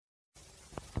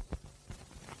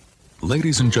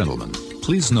Ladies and gentlemen,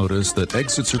 please notice that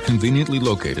exits are conveniently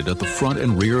located at the front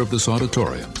and rear of this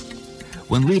auditorium.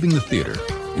 When leaving the theater,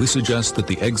 we suggest that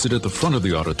the exit at the front of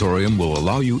the auditorium will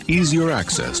allow you easier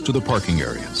access to the parking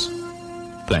areas.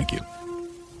 Thank you.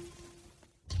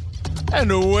 And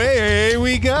away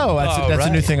we go. That's a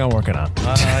new thing I'm working on.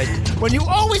 When you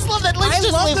always love that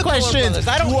leave questions.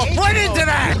 I don't right into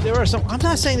that. There are some. I'm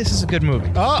not saying this is a good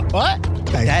movie. Oh, what?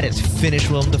 That is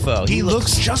finished Willem Dafoe. He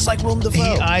looks just like Willem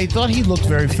Dafoe. I thought he looked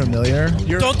very familiar.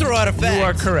 Don't throw out a fact. You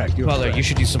are correct. Butler, you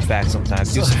should do some facts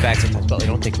sometimes. Do some facts sometimes, Butler.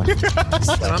 Don't take my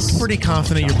I'm pretty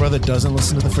confident your brother doesn't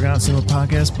listen to the Forgotten Cinema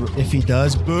podcast, but if he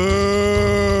does,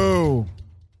 boo!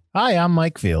 Hi, I'm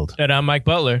Mike Field. And I'm Mike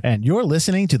Butler. And you're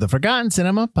listening to the Forgotten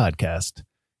Cinema podcast.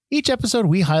 Each episode,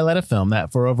 we highlight a film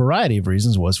that, for a variety of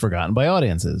reasons, was forgotten by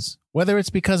audiences. Whether it's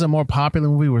because a more popular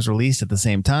movie was released at the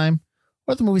same time,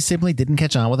 or the movie simply didn't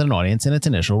catch on with an audience in its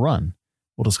initial run.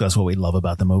 We'll discuss what we love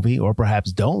about the movie, or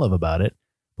perhaps don't love about it,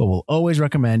 but we'll always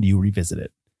recommend you revisit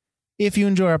it. If you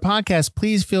enjoy our podcast,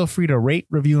 please feel free to rate,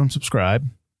 review, and subscribe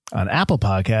on Apple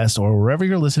Podcasts or wherever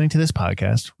you're listening to this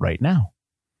podcast right now.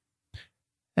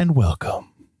 And welcome.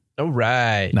 All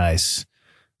right. Nice.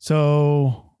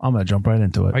 So I'm going to jump right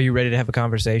into it. Are you ready to have a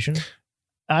conversation?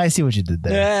 I see what you did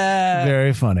there. Yeah.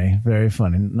 Very funny. Very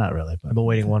funny. Not really. I've been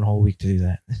waiting one whole week to do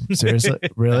that. Seriously?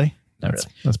 Really? Not really.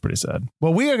 That's pretty sad.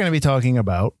 Well, we are going to be talking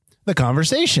about The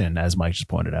Conversation, as Mike just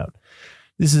pointed out.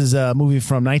 This is a movie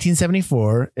from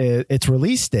 1974. Its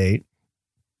release date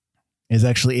is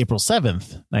actually April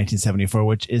 7th, 1974,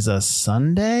 which is a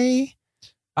Sunday.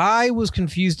 I was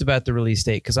confused about the release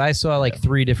date because I saw like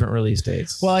 3 different release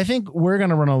dates. Well, I think we're going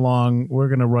to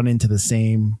run into the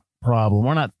same problem,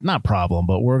 or not problem,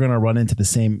 but we're going to run into the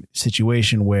same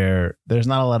situation where there's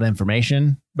not a lot of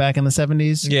information back in the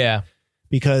 70s. Yeah.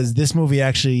 Because this movie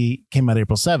actually came out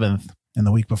April 7th, and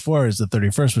the week before is the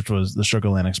 31st, which was the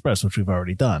Sugarland Express, which we've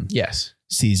already done. Yes.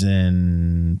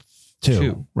 Season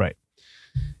 2. Right.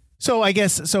 So I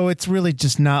guess, it's really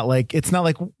just not like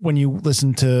when you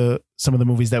listen to some of the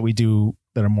movies that we do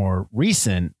that are more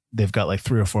recent, they've got like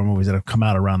 3 or 4 movies that have come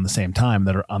out around the same time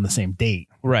that are on the same date.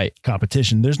 Right.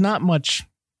 Competition. It's not much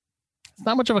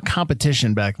of a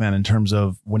competition back then in terms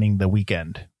of winning the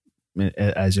weekend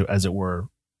as it were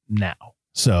now.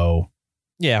 So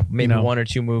yeah, maybe 1 or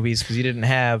 2 movies because you didn't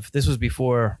have, this was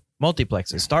before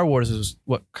multiplexes. Star Wars is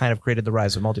what kind of created the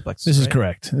rise of multiplexes. This is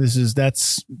correct.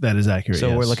 That is accurate. So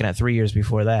yes. We're looking at 3 years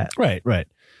before that. Right.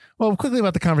 Well, quickly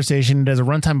about the Conversation. It has a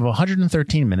runtime of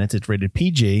 113 minutes. It's rated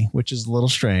PG, which is a little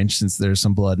strange since there's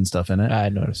some blood and stuff in it. I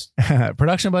noticed.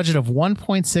 Production budget of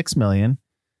 $1.6 million.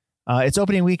 Its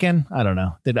opening weekend, I don't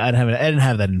know. I didn't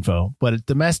have that info, but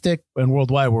domestic and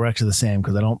worldwide were actually the same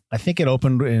because I think it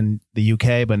opened in the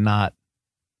UK, but not,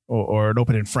 or it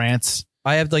opened in France.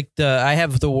 I have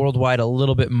the worldwide a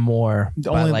little bit more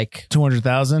by like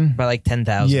 200,000 by like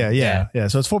 10,000. Yeah.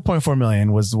 So it's 4.4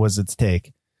 million was its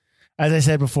take. As I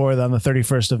said before, on the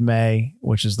 31st of May,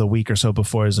 which is the week or so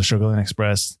before, is the Sugarland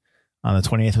Express. On the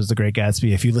 28th was The Great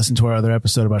Gatsby. If you listen to our other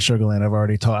episode about Sugarland, I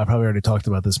probably already talked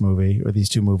about this movie or these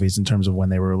 2 movies in terms of when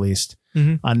they were released.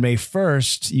 Mm-hmm. On May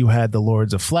 1st, you had The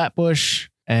Lords of Flatbush,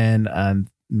 and on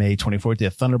May 24th, you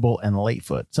had Thunderbolt and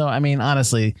Lightfoot. So, I mean,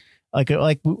 honestly,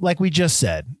 like we just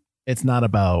said, it's not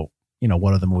about,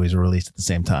 what other movies were released at the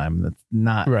same time. That's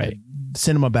not right.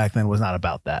 Cinema back then was not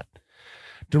about that.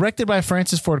 Directed by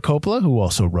Francis Ford Coppola, who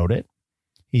also wrote it.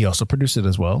 He also produced it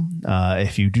as well.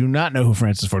 If you do not know who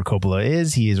Francis Ford Coppola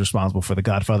is, he is responsible for the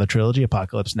Godfather trilogy,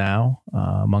 Apocalypse Now,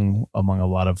 among a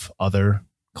lot of other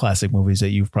classic movies that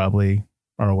you probably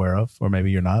are aware of, or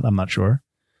maybe you're not. I'm not sure.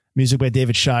 Music by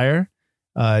David Shire.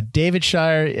 David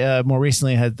Shire more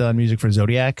recently had done music for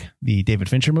Zodiac, the David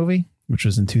Fincher movie, which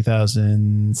was in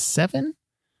 2007.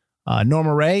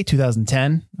 Norma Rae,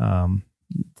 2010.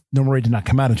 Norma Rae did not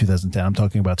come out in 2010. I'm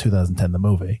talking about 2010, the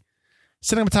movie.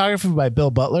 Cinematography by Bill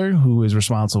Butler, who is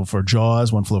responsible for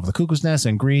Jaws, One Flew Over the Cuckoo's Nest,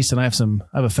 and Grease. And I have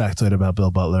a factoid about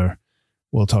Bill Butler.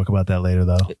 We'll talk about that later,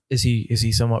 though. Is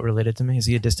he somewhat related to me? Is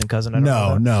he a distant cousin?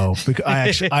 No. Because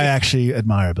I actually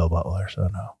admire Bill Butler, so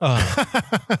no.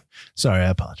 Oh. Sorry, I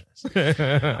apologize.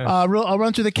 I'll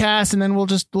run through the cast, and then we'll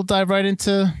dive right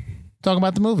into talking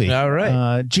about the movie. All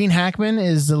right. Gene Hackman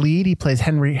is the lead. He plays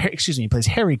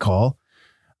Harry Call.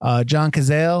 John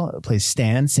Cazale plays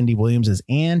Stan. Cindy Williams as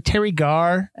Anne. Terry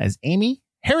Garr as Amy.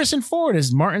 Harrison Ford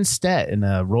as Martin Stett in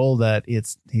a role that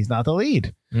he's not the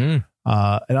lead. An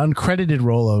uncredited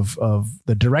role of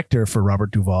the director for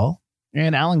Robert Duvall,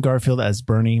 and Alan Garfield as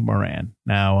Bernie Moran.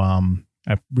 Now,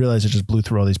 I realize I just blew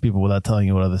through all these people without telling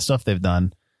you what other stuff they've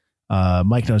done.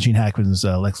 Mike knows Gene Hackman's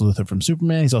Lex Luthor from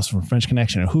Superman. He's also from French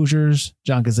Connection and Hoosiers.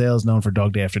 John Cazale is known for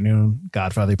Dog Day Afternoon,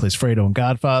 Godfather. He plays Fredo in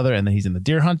Godfather, and then he's in The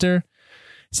Deer Hunter.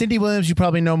 Cindy Williams, you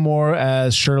probably know more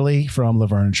as Shirley from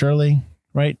Laverne and Shirley,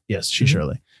 right? Yes, she's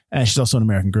Shirley. And she's also in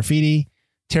American Graffiti.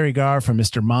 Terry Garr from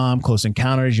Mr. Mom, Close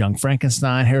Encounters, Young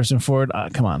Frankenstein, Harrison Ford.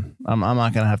 Come on. I'm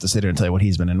not going to have to sit here and tell you what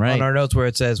he's been in, right? On our notes where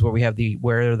it says where we have the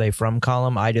where are they from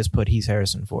column, I just put he's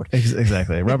Harrison Ford.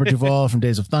 Exactly. Robert Duvall from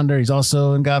Days of Thunder. He's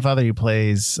also in Godfather. He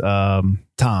plays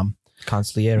Tom.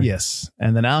 Consigliere. Yes.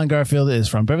 And then Alan Garfield is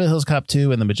from Beverly Hills Cop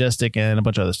 2 and The Majestic and a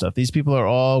bunch of other stuff. These people are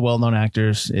all well-known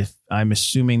actors. If I'm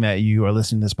assuming that you are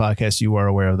listening to this podcast, you are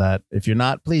aware of that. If you're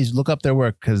not, please look up their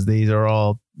work because these are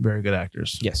all very good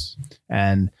actors. Yes.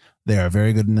 And they are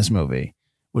very good in this movie,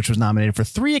 which was nominated for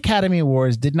 3 Academy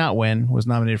Awards, did not win, was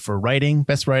nominated for writing,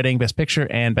 Best Picture,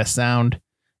 and Best Sound.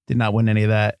 Did not win any of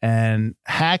that. And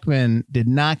Hackman did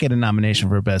not get a nomination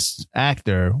for Best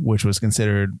Actor, which was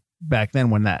considered back then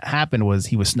when that happened was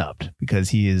he was snubbed because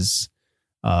he's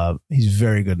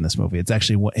very good in this movie. It's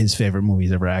actually what his favorite movie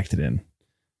he's ever acted in.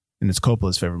 And it's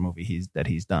Coppola's favorite movie he's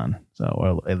done. So,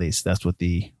 or at least that's what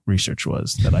the research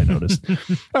was that I noticed.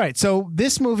 All right. So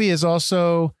this movie is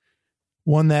also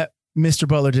one that Mr.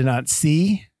 Butler did not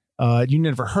see. You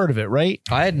never heard of it, right?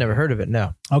 I had never heard of it.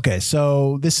 No. Okay.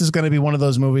 So this is going to be one of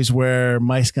those movies where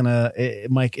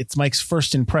it's Mike's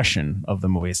first impression of the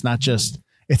movie. It's not just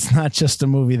a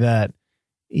movie that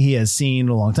he has seen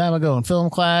a long time ago in film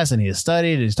class and he has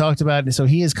studied and he's talked about it. So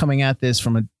he is coming at this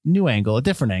from a new angle, a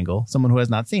different angle, someone who has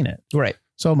not seen it. Right.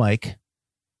 So Mike,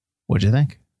 what'd you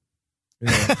think? We're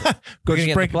going to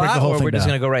get the plot or we're just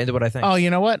going to go right into what I think? Oh, you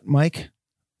know what, Mike?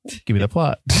 Give me the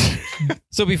plot.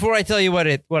 So before I tell you what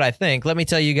I think, let me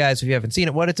tell you guys, if you haven't seen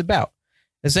it, what it's about.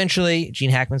 Essentially,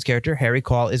 Gene Hackman's character, Harry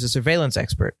Caul, is a surveillance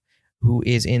expert who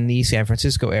is in the San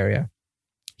Francisco area.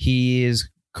 His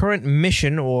current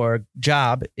mission or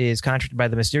job is contracted by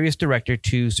the mysterious director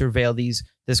to surveil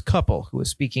this couple who is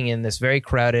speaking in this very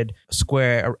crowded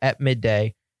square at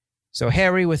midday. So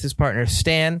Harry, with his partner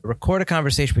Stan, record a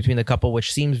conversation between the couple,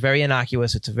 which seems very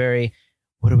innocuous. It's a very,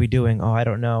 what are we doing? Oh, I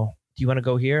don't know. Do you want to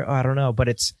go here? Oh, I don't know. But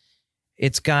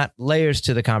it's got layers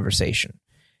to the conversation.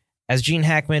 As Gene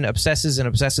Hackman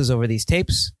obsesses over these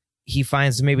tapes, he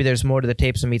finds that maybe there's more to the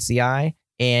tapes than meets the eye.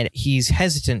 And he's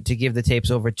hesitant to give the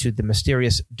tapes over to the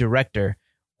mysterious director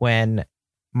when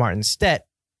Martin Stett,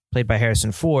 played by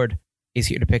Harrison Ford, is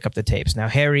here to pick up the tapes. Now,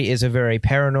 Harry is a very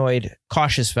paranoid,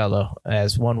 cautious fellow,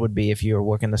 as one would be if you were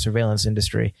working in the surveillance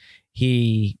industry.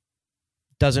 He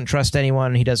doesn't trust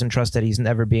anyone. He doesn't trust that he's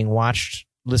never being watched,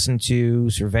 listened to,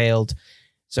 surveilled.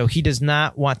 So he does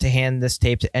not want to hand this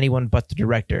tape to anyone but the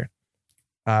director,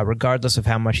 regardless of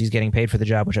how much he's getting paid for the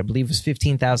job, which I believe is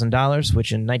 $15,000,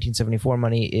 which in 1974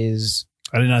 money is...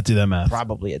 I did not do that math.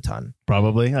 Probably a ton.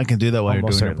 Probably. I can do that while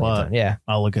Almost you're doing your plot. Yeah.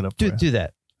 I'll look it up. Do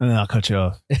that. And then I'll cut you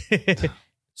off.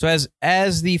 So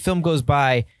as the film goes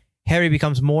by, Harry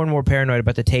becomes more and more paranoid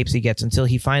about the tapes he gets until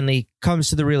he finally comes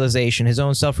to the realization, his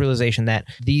own self-realization, that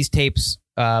these tapes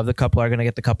of the couple are going to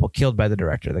get the couple killed by the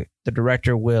director. The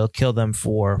director will kill them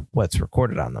for what's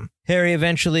recorded on them. Harry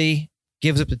eventually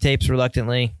gives up the tapes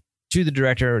reluctantly to the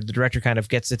director. The director kind of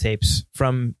gets the tapes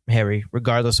from Harry,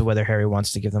 regardless of whether Harry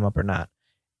wants to give them up or not.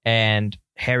 And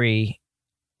Harry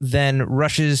then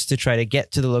rushes to try to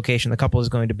get to the location the couple is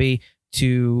going to be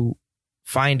to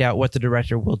find out what the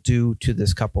director will do to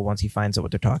this couple once he finds out what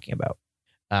they're talking about.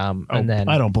 And then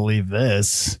I don't believe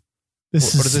this. What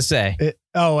does it say?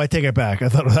 I take it back. I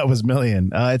thought that was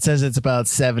million. It says it's about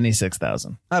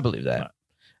 76,000. I believe that.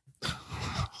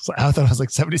 So I thought it was like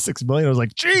 76 million. I was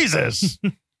like, Jesus.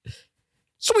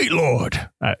 Sweet Lord.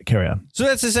 All right, carry on. So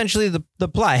that's essentially the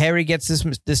plot. Harry gets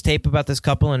this tape about this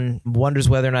couple and wonders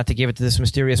whether or not to give it to this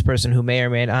mysterious person who may or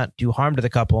may not do harm to the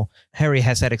couple. Harry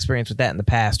has had experience with that in the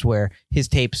past, where his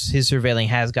surveilling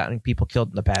has gotten people killed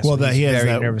in the past. Well, so he has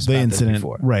very nervous the about incident,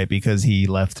 before. right? Because he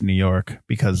left New York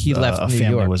because a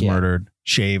family was murdered,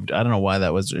 shaved. I don't know why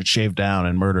that was shaved down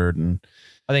and murdered, and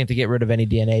I think to get rid of any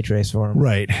DNA trace for him.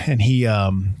 Right, and he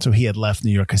so he had left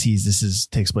New York because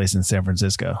takes place in San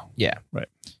Francisco. Yeah, right.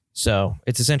 So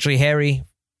it's essentially Harry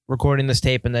recording this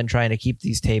tape and then trying to keep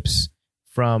these tapes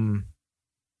from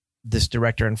this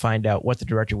director and find out what the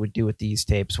director would do with these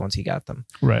tapes once he got them.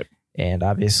 Right. And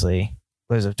obviously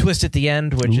there's a twist at the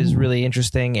end, which is really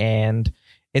interesting. And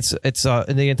it's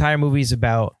the entire movie is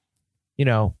about,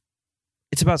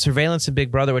 it's about surveillance and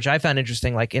Big Brother, which I found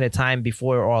interesting, like in a time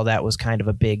before all that was kind of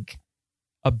a big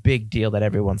deal that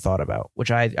everyone thought about,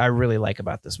 which I really like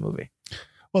about this movie.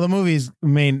 Well, the movie's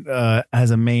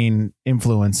has a main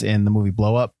influence in the movie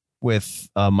Blow Up with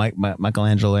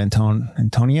Michelangelo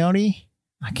Antonioni.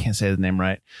 I can't say his name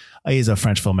right. He's a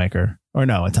French filmmaker, or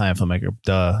no, Italian filmmaker.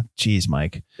 Duh. Jeez,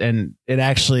 Mike. And it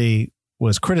actually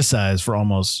was criticized for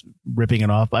almost ripping it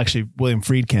off. Actually, William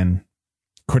Friedkin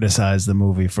criticized the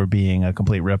movie for being a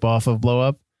complete ripoff of Blow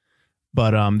Up.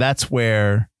 But that's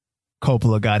where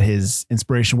Coppola got his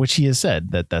inspiration, which he has said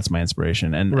that's my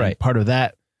inspiration. And part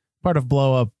of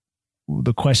Blow Up,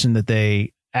 the question that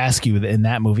they ask you in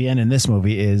that movie and in this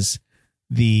movie is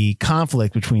the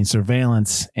conflict between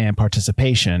surveillance and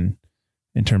participation,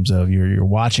 in terms of you're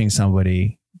watching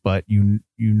somebody, but you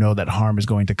know that harm is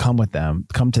going to come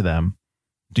to them.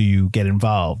 Do you get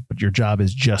involved? But your job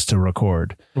is just to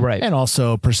record. Right. And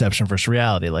also perception versus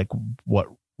reality. Like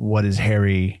what is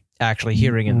Harry actually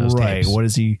hearing in those tapes? What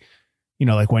is he,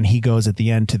 like when he goes at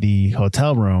the end to the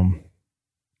hotel room,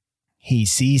 he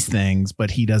sees things,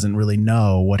 but he doesn't really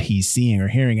know what he's seeing or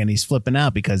hearing. And he's flipping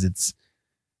out because it's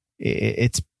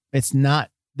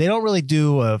not, they don't really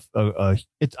do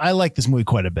I like this movie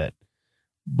quite a bit,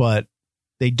 but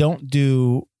they don't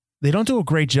do a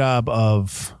great job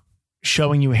of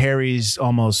showing you Harry's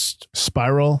almost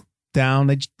spiral down.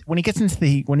 When he gets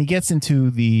into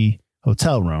the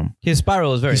hotel room, his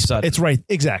spiral is very sudden. It's right.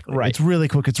 Exactly. Right. It's really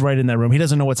quick. It's right in that room. He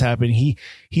doesn't know what's happening.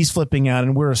 He's flipping out,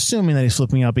 and we're assuming that he's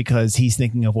flipping out because he's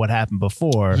thinking of what happened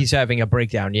before. He's having a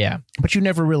breakdown. Yeah. But you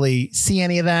never really see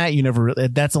any of that.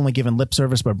 That's only given lip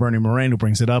service by Bernie Moraine, who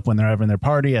brings it up when they're having their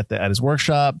party at his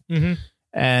workshop. Mm-hmm.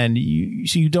 And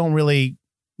you don't really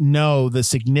know the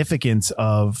significance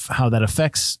of how that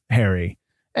affects Harry.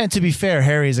 And to be fair,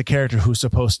 Harry is a character who's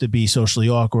supposed to be socially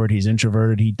awkward. He's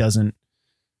introverted. He doesn't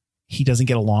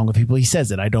get along with people. He says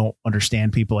that I don't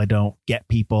understand people. I don't get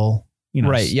people,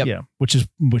 right. Yep. Yeah.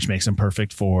 Which makes him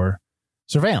perfect for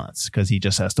surveillance, because he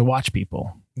just has to watch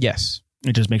people. Yes.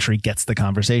 And just make sure he gets the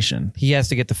conversation. He has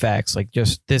to get the facts. Like,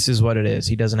 just, this is what it is.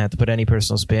 He doesn't have to put any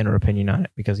personal spin or opinion on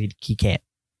it because he can't,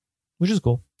 which is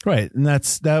cool. Right. And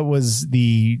that was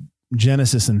the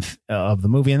genesis of the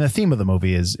movie. And the theme of the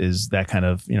movie is that kind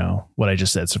of, what I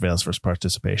just said, surveillance versus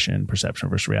participation, perception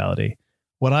versus reality.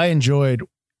 What I enjoyed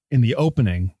in the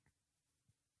opening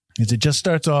is it just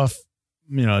starts off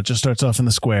in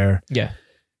the square. Yeah.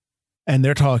 And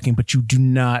they're talking, but you do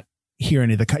not hear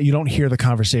you don't hear the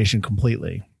conversation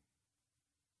completely.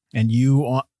 And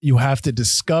you have to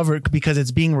discover, because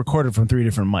it's being recorded from 3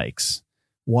 different mics,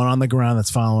 one on the ground that's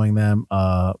following them.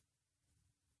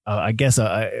 I guess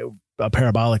a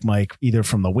parabolic mic, either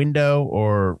from the window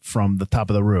or from the top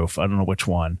of the roof. I don't know which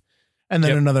one. And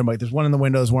then another mic. There's one in the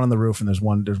window, there's one on the roof, and there's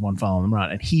one following them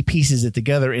around. And he pieces it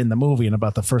together in the movie in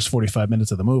about the first 45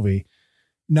 minutes of the movie.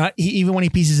 Even when he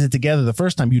pieces it together the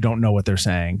first time, you don't know what they're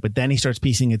saying. But then he starts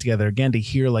piecing it together again to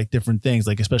hear like different things,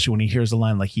 like especially when he hears the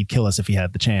line like he'd kill us if he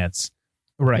had the chance.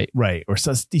 Right. Right. Or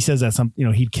he says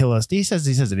that he'd kill us. He says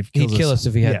it if he'd kill us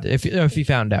if he had if he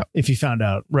found out. If he found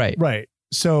out. Right. Right.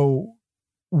 So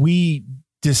we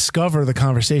discover the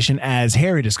conversation as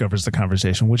Harry discovers the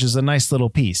conversation, which is a nice little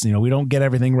piece. We don't get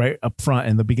everything right up front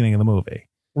in the beginning of the movie.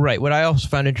 Right. What I also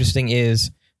found interesting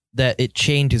is that it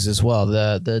changes as well.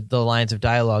 The lines of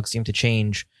dialogue seem to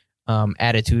change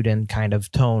attitude and kind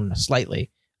of tone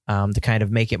slightly to kind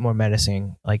of make it more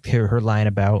menacing. Like her line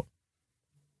about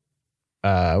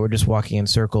we're just walking in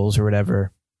circles or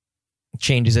whatever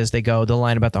changes as they go. The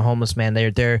line about the homeless man,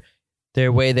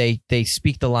 their way they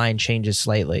speak the line changes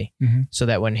slightly, so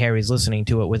that when Harry's listening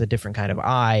to it with a different kind of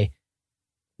eye,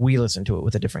 we listen to it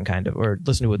with a different kind of, or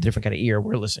listen to it with a different kind of ear,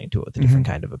 we're listening to it with a different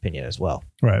kind of opinion as well.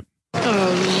 Right.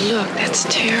 Oh, look, that's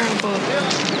terrible.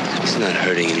 He's not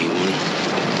hurting anyone.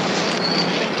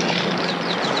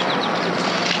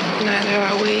 Neither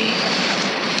are we.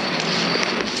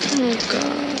 Oh,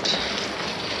 God.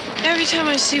 Every time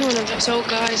I see one of those old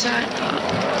guys,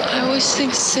 I always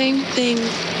think the same thing.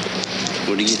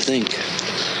 What do you think?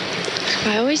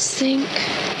 I always think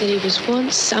that he was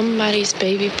once somebody's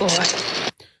baby boy.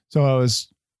 So I was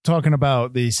talking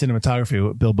about the cinematography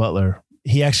with Bill Butler.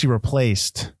 He actually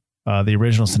replaced the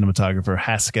original cinematographer,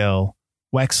 Haskell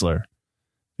Wexler,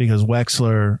 because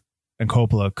Wexler and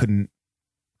Coppola couldn't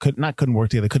work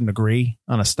together, couldn't agree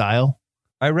on a style.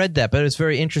 I read that, but it's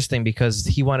very interesting because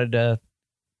Coppola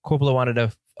wanted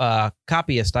to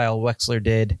copy a style Wexler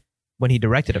did when he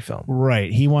directed a film.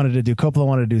 Right. Coppola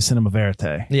wanted to do cinema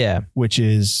verite. Yeah. Which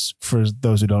is, for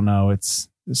those who don't know,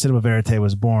 cinema verite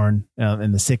was born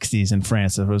in the 60s in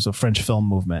France. It was a French film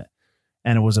movement.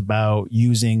 And it was about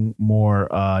using more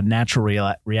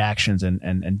natural reactions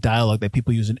and dialogue that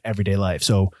people use in everyday life.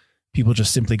 So people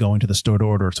just simply going to the store to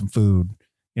order some food.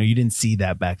 You didn't see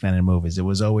that back then in movies. It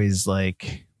was always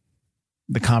like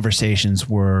the conversations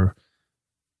were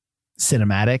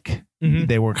cinematic. Mm-hmm.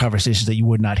 They were conversations that you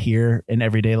would not hear in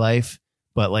everyday life.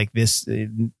 But like this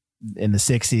in the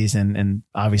 60s and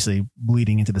obviously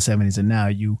bleeding into the 70s and now,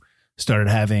 you started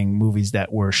having movies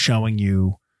that were showing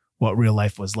you what real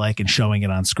life was like and showing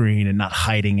it on screen and not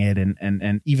hiding it.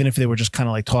 And even if they were just kind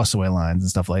of like toss away lines and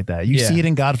stuff like that, you see it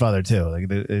in Godfather too.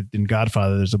 Like in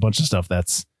Godfather, there's a bunch of stuff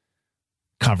that's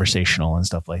conversational and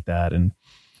stuff like that. And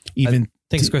even I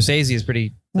think Scorsese is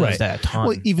pretty does that a ton.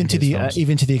 Well, even to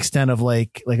the extent of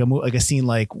like a scene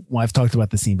like, well, I've talked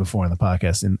about the scene before in the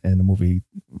podcast in the movie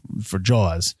for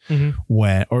Jaws,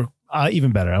 when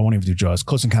even better, I won't even do Jaws.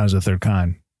 Close Encounters of the Third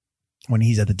Kind. When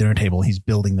he's at the dinner table, he's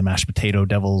building the mashed potato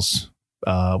devil's,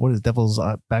 what is it, Devil's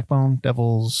Backbone?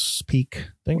 Devil's Peak?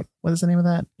 What is the name of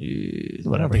that?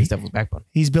 Whatever. He's Devil's Backbone.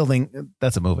 He's building,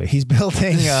 that's a movie. He's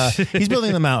building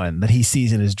the mountain that he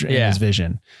sees in his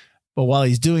vision. But while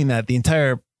he's doing that, the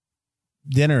entire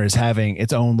dinner is having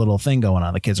its own little thing going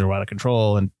on. The kids are out of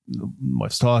control and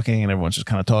wife's talking and everyone's just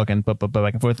kind of talking, but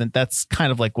back and forth. And that's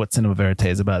kind of like what Cinema Verite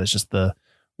is about. It's just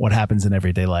what happens in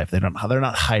everyday life. They're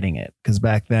not hiding it, because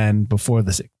back then, before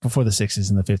the 60s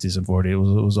and the 50s and 40s, it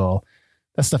was all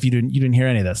that stuff. You didn't hear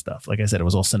any of that stuff. Like I said, it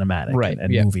was all cinematic, right?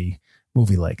 And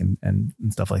movie like and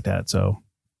stuff like that. So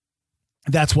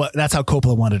that's how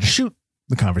Coppola wanted to shoot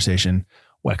the conversation.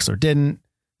 Wexler didn't.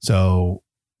 So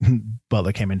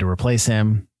Butler came in to replace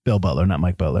him. Bill Butler, not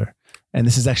Mike Butler. And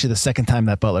this is actually the second time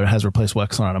that Butler has replaced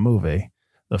Wexler on a movie.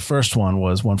 The first one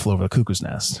was One Flew Over the Cuckoo's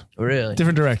Nest. Really?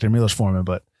 Different director, Milos Forman,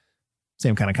 but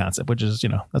same kind of concept, which is,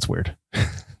 that's weird. All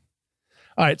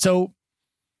right. So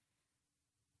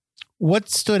what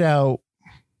stood out?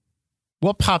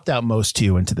 What popped out most to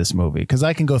you into this movie? Because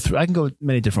I can go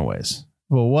many different ways.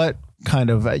 Well, what kind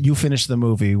of, you finished the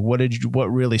movie. What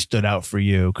really stood out for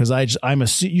you? Because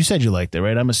you said you liked it,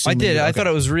 right? I'm assuming. I did. I thought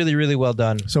it was really, really well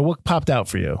done. So what popped out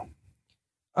for you?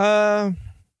 I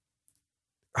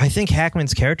think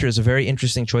Hackman's character is a very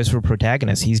interesting choice for a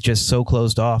protagonist. He's just so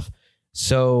closed off,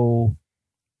 so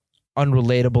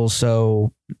unrelatable,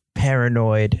 so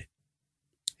paranoid.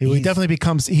 He definitely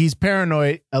becomes, he's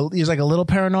paranoid. He's like a little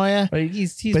paranoia.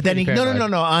 He's but then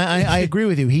no. I agree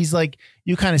with you. He's like,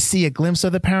 you kind of see a glimpse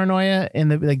of the paranoia in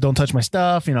the, like, don't touch my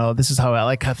stuff. This is how I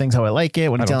like how I like it.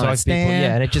 When you tell people,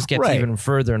 and it just gets even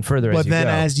further and further. But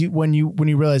when you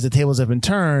realize the tables have been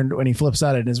turned, when he flips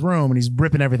out in his room and he's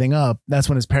ripping everything up, that's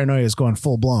when his paranoia is going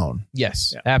full blown.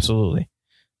 Yes, absolutely.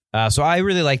 So I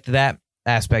really liked that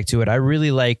aspect to it. I really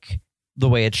like the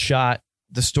way it's shot.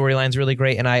 The storyline's really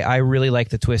great, and I really like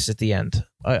the twist at the end.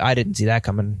 I didn't see that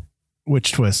coming.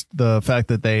 Which twist? The fact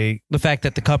that the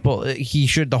couple,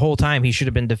 the whole time he should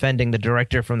have been defending the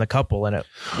director from the couple, and it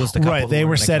was the couple. Right, they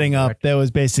were setting up. There was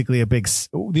basically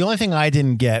the only thing I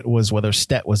didn't get was whether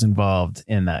Stett was involved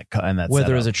in that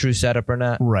whether it was a true setup or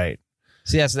not. Right.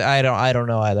 See, I don't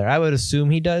know either. I would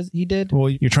assume he did. Well,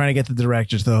 you're trying to get the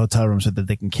director to the hotel room so that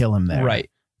they can kill him there. Right.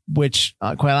 Which,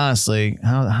 quite honestly,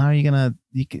 how are you gonna?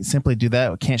 You can simply do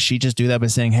that. Can't she just do that by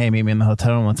saying, "Hey, meet me in the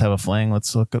hotel room. Let's have a fling.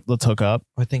 Let's hook up."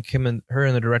 I think her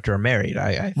and the director are married.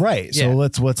 Right. So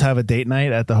let's have a date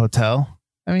night at the hotel.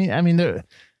 I mean,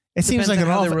 it seems like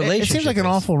an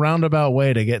awful roundabout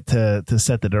way to get to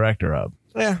set the director up.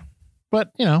 Yeah.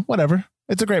 But whatever.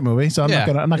 It's a great movie, so I'm not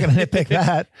gonna nitpick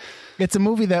that. It's a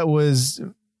movie that was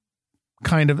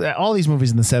kind of, all these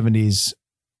movies in the 70s.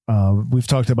 We've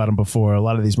talked about them before. A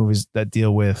lot of these movies that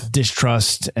deal with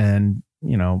distrust and,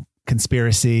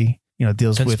 conspiracy,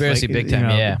 deals with conspiracy big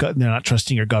time. They're not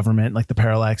trusting your government, like the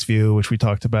Parallax View, which we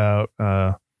talked about,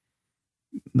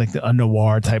 like a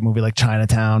noir type movie, like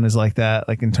Chinatown is like that,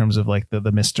 like in terms of like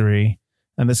the mystery.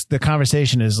 And the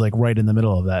conversation is like right in the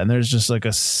middle of that. And there's just like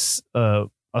a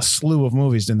slew of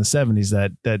movies in the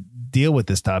 70s that deal with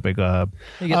this topic.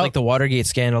 You get like the Watergate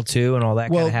scandal too, and all that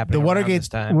kind of happened. The Watergate,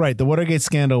 right? The Watergate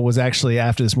scandal was actually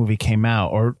after this movie came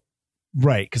out,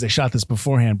 because they shot this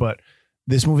beforehand. But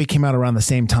this movie came out around the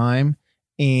same time,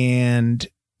 and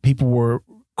people were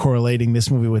correlating this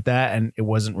movie with that, and it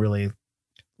wasn't really.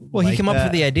 Well, he came up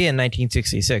with the idea in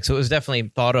 1966, so it was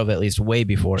definitely thought of at least way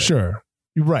before it. Sure,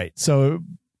 you're right. So,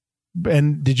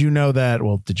 and did you know that?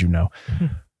 Well, did you know?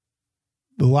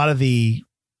 A lot of the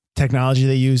technology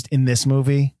they used in this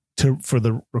movie for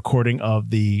the recording of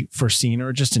the first scene,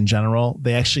 or just in general,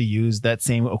 they actually used that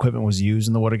same equipment was used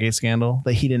in the Watergate scandal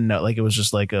that he didn't know. Like, it was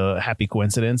just like a happy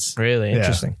coincidence. Really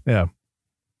interesting. Yeah.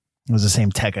 It was the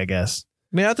same tech, I guess.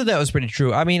 I mean, I thought that was pretty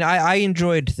true. I mean, I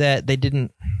enjoyed that they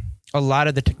didn't, a lot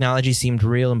of the technology seemed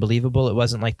real and believable. It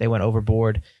wasn't like they went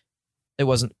overboard. It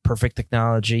wasn't perfect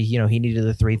technology. He needed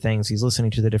the three things. He's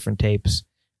listening to the different tapes.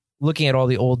 Looking at all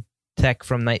the old tech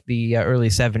from the early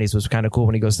 70s was kind of cool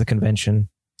when he goes to the convention.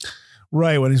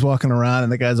 Right, when he's walking around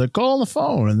and the guy's like, call on the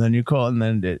phone, and then you call, and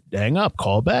then hang up,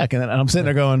 call back, and I'm sitting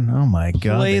there going, oh my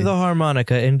god, Play the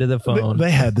harmonica into the phone. They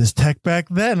had this tech back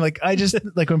then. Like I just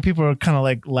like when people are kind of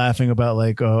like laughing about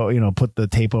like, oh, you know, put the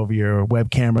tape over your web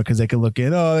camera because they can look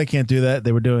in. Oh, they can't do that.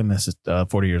 They were doing this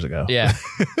 40 years ago. Yeah.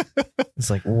 It's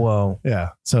like, whoa.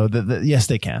 Yeah. So yes,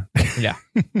 they can. Yeah.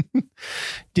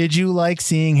 Did you like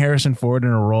seeing Harrison Ford in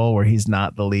a role where he's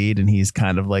not the lead and he's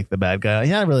kind of like the bad guy?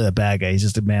 He's not really the bad guy. He's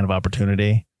just a man of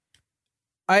opportunity.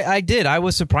 I did. I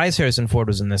was surprised Harrison Ford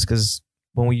was in this because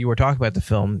when you were talking about the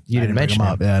film, you didn't mention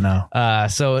him. Yeah, no.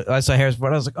 So I saw Harrison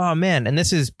Ford. I was like, oh man. And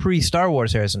this is pre-Star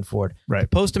Wars Harrison Ford. Right.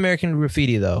 Post-American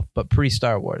Graffiti though, but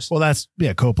pre-Star Wars. Well,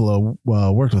 Coppola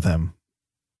worked with him.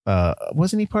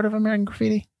 Wasn't he part of American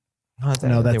Graffiti?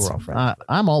 No, they were all friends.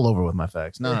 I'm all over with my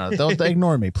facts. No, don't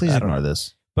ignore me. Please ignore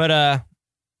this. But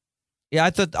yeah,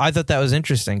 I thought that was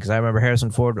interesting because I remember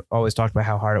Harrison Ford always talked about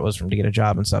how hard it was for him to get a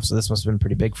job and stuff. So this must have been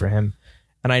pretty big for him.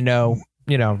 And I know,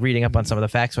 you know, reading up on some of the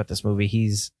facts about this movie,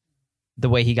 the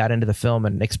way he got into the film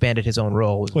and expanded his own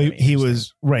role. He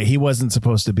was right. He wasn't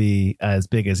supposed to be as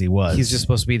big as he was. He's just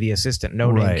supposed to be the assistant,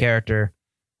 no name character,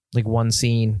 like one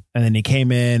scene. And then he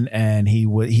came in and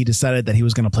he decided that he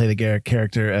was going to play the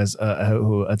character as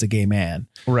a gay man.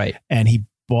 Right. And he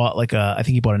bought I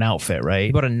think he bought an outfit, right?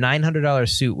 He bought a $900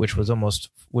 suit, which was a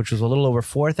little over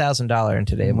 $4,000 in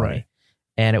today's money. Right.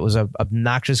 And it was a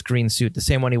obnoxious green suit, the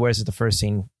same one he wears at the first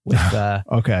scene with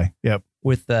okay, yep,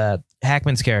 with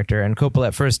Hackman's character. And Coppola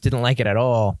at first didn't like it at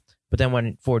all, but then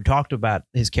when Ford talked about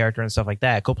his character and stuff like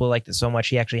that, Coppola liked it so much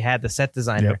he actually had the set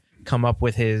designer come up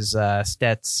with his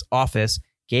Stet's office,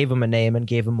 gave him a name, and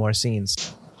gave him more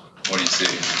scenes. What do you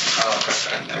see?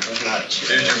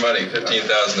 Here's your money,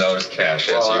 $15,000 cash,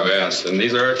 as you asked. And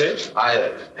these are our tapes?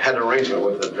 I had an arrangement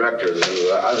with the director.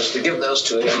 I was to give those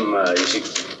to him, you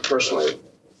see, personally.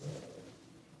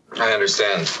 I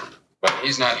understand. But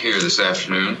he's not here this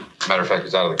afternoon. Matter of fact,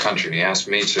 he's out of the country, and he asked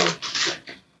me to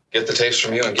get the tapes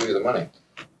from you and give you the money.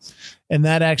 And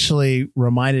that actually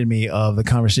reminded me of the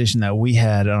conversation that we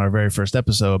had on our very first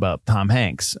episode about Tom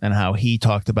Hanks and how he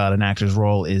talked about an actor's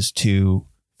role is to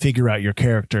figure out your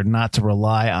character, not to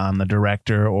rely on the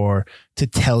director or to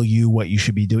tell you what you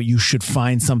should be doing. You should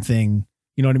find something,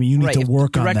 you know what I mean? You need to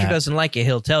work on that. If the director doesn't like it,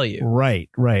 he'll tell you. Right.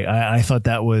 I thought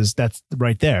that's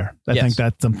right there. I think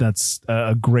that's something that's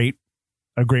a great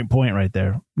point right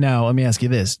there. Now, let me ask you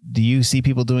this. Do you see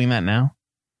people doing that now?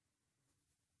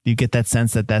 Do you get that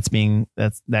sense that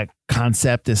that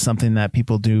concept is something that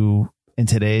people do in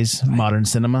today's modern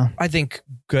cinema? I think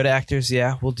good actors,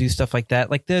 will do stuff like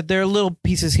that. Like there are little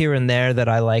pieces here and there that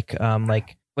I like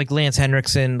Lance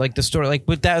Henriksen, like the story, like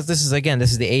but this is the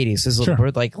 80s. This is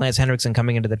like Lance Henriksen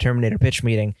coming into the Terminator pitch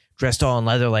meeting dressed all in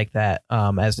leather like that,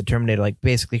 as the Terminator, like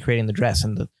basically creating the dress,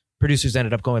 and the producers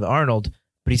ended up going with Arnold,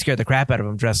 but he scared the crap out of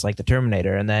him dressed like the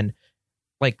Terminator. And then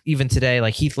like even today,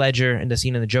 like Heath Ledger in the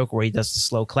scene in The Joker where he does the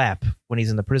slow clap when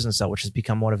he's in the prison cell, which has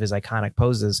become one of his iconic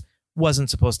poses, wasn't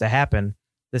supposed to happen.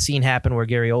 The scene happened where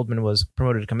Gary Oldman was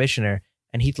promoted to commissioner,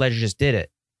 and Heath Ledger just did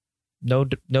it. No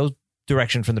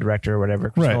direction from the director or whatever.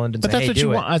 Chris Nolan didn't but that's what you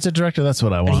want as a director. That's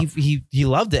what I want. And he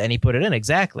loved it and he put it in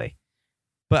exactly.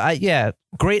 But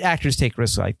great actors take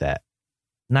risks like that.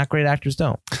 Not great actors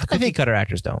don't. Cookie cutter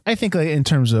actors don't. I think like in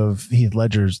terms of Heath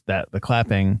Ledger's the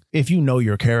clapping, if you know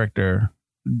your character,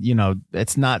 you know,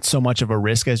 it's not so much of a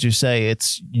risk as you say.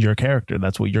 It's your character.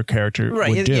 That's what your character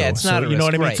would do. Yeah, it's not a risk, you know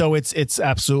what I mean? Right. So it's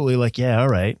absolutely like, all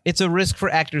right. It's a risk for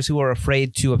actors who are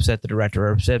afraid to upset the director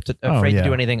or afraid to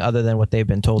do anything other than what they've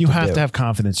been told to do. You have to have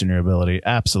confidence in your ability.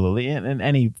 Absolutely. In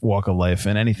any walk of life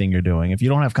and anything you're doing. If you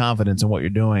don't have confidence in what you're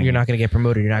doing, you're not going to get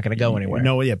promoted. You're not going to go anywhere.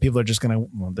 No, people are just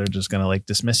going to like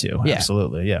dismiss you. Yeah.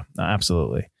 Absolutely. Yeah,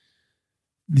 absolutely.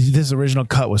 This original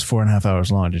cut was 4.5 hours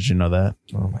long. Did you know that?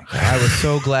 Oh my God. I was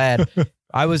so glad.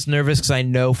 I was nervous because I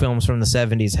know films from the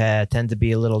 70s tend to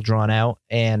be a little drawn out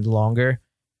and longer.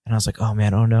 And I was like, oh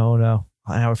man, oh no.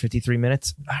 1 hour, 53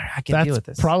 minutes. I can deal with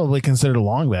this. That's probably considered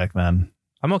long back then.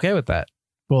 I'm okay with that.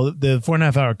 Well, the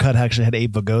 4.5 hour cut actually had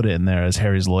Abe Vigoda in there as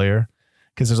Harry's lawyer,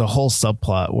 because there's a whole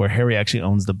subplot where Harry actually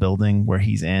owns the building where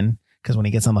he's in. Because when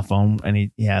he gets on the phone and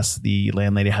he asks the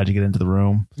landlady, how'd you get into the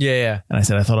room? Yeah. And I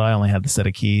said, I thought I only had the set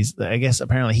of keys. I guess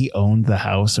apparently he owned the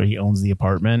house or he owns the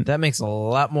apartment. That makes a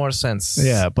lot more sense.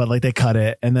 Yeah, but like they cut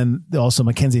it. And then also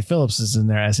Mackenzie Phillips is in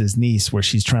there as his niece where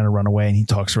she's trying to run away and he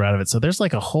talks her out of it. So there's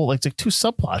like a whole, like 2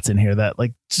 subplots in here that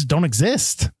like just don't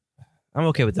exist. I'm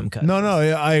okay with them cutting. No,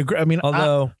 I agree. I mean,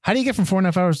 although, how do you get from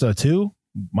 4.5 hours to 2?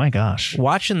 My gosh.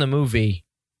 Watching the movie,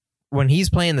 when he's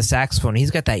playing the saxophone,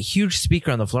 he's got that huge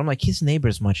speaker on the floor. I'm like, his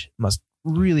neighbors must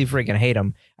really freaking hate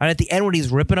him. And at the end, when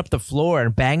he's ripping up the floor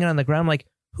and banging on the ground, I'm like,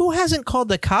 Who hasn't called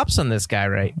the cops on this guy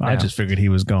right now? I just figured he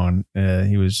was going.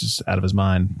 He was just out of his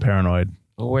mind, paranoid.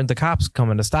 Well, weren't the cops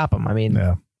coming to stop him? I mean,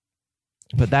 Yeah.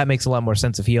 but that makes a lot more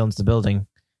sense if he owns the building.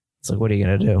 It's like, what are you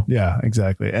going to do? Yeah,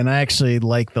 exactly. And I actually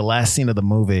like the last scene of the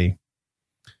movie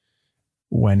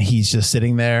when he's just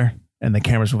sitting there and the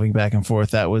camera's moving back and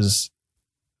forth. That is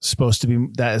supposed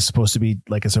to be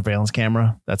like a surveillance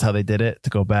camera. That's how they did it, to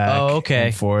go back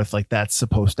and forth. Like that's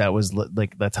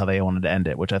how they wanted to end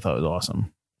it, which I thought was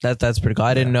awesome. That's pretty cool.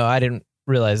 I didn't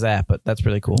realize that, but that's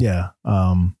really cool. Yeah.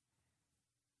 I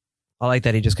like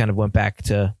that he just kind of went back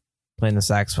to playing the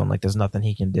saxophone like there's nothing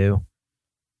he can do.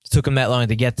 It took him that long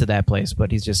to get to that place,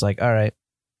 but he's just like, all right.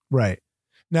 Right.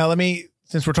 Now,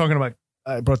 since we're talking about,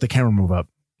 I brought the camera move up.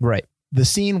 Right. The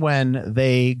scene when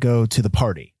they go to the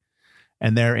party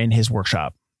and they're in his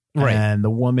workshop. Right. And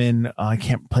the woman,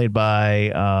 played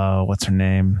by, what's her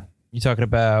name? You talking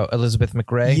about Elizabeth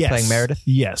McRae playing Meredith?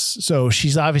 Yes. So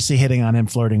she's obviously hitting on him,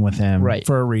 flirting with him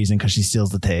for a reason, because she steals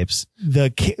the tapes.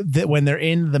 When they're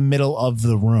in the middle of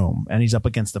the room and he's up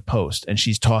against the post and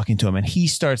she's talking to him and he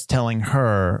starts telling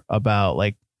her about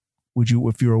like, if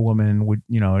you were a woman,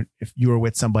 if you were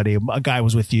with somebody, a guy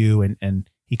was with you and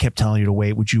he kept telling you to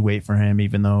wait, would you wait for him?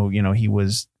 Even though, he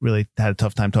was really had a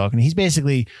tough time talking. He's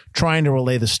basically trying to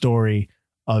relay the story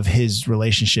of his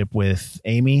relationship with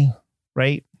Amy,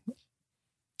 right?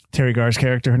 Terry Garr's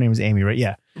character, her name is Amy, right?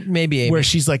 Yeah. Maybe Amy. Where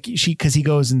she's like, because he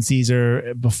goes and sees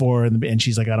her before and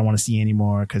she's like, I don't want to see you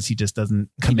anymore because he just doesn't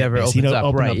commit. He never opens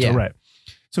up. Right.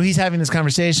 So he's having this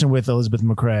conversation with Elizabeth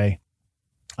McRae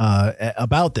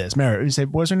about this. Meredith. You say,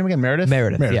 what was her name again? Meredith?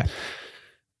 Meredith. Yeah.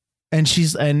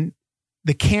 And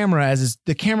the camera,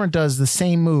 the camera does the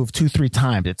same move 2-3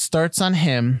 times. It starts on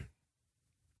him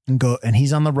and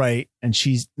he's on the right and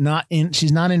she's not in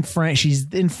frame. She's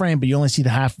in frame, but you only see the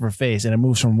half of her face and it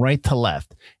moves from right to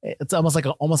left. It's almost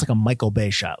like a Michael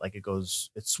Bay shot. Like it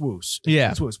swoosh.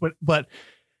 Yeah. It swoosh, but it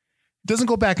doesn't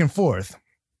go back and forth.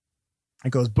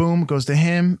 It goes boom, it goes to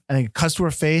him and then it cuts to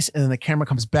her face. And then the camera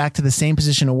comes back to the same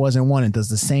position it was in one and does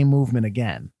the same movement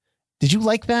again. Did you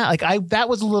like that? That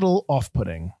was a little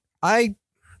off-putting. A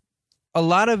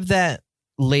lot of that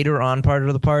later on part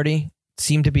of the party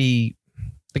seemed to be,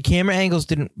 the camera angles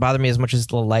didn't bother me as much as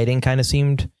the lighting kind of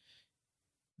seemed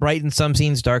bright in some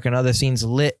scenes, dark in other scenes,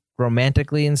 lit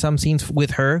romantically in some scenes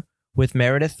with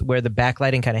Meredith, where the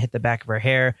backlighting kind of hit the back of her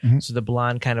hair. Mm-hmm. So the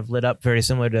blonde kind of lit up, very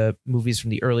similar to movies from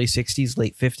the early 60s,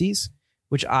 late 50s,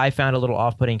 which I found a little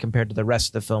off-putting compared to the rest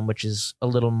of the film, which is a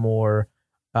little more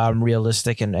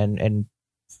realistic and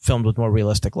filmed with more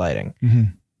realistic lighting. Mm-hmm.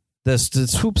 The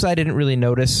swoops I didn't really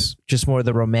notice, just more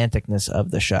the romanticness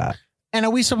of the shot. And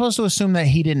are we supposed to assume that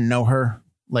he didn't know her?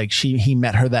 Like he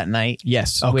met her that night?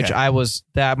 Yes. Okay. Which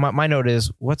my note is,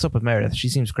 what's up with Meredith? She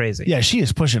seems crazy. Yeah, she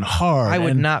is pushing hard. I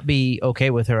would not be okay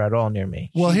with her at all near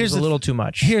me. Well, here's a little too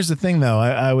much. Here's the thing though.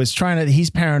 I was he's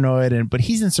paranoid but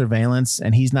he's in surveillance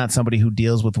and he's not somebody who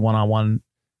deals with one-on-one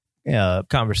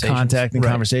contact and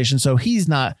conversation. So she's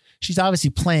obviously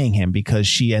playing him because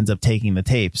she ends up taking the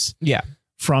tapes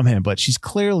from him, but she's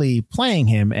clearly playing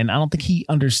him. And I don't think he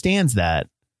understands that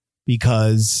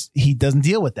because he doesn't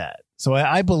deal with that. So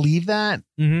I believe that.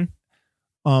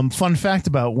 Mm-hmm. Fun fact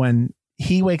about when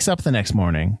he wakes up the next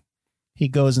morning, he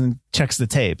goes and checks the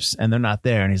tapes and they're not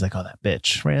there. And he's like, oh, that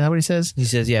bitch. Right? Is that what he says? He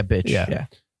says, yeah, bitch. Yeah.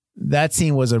 That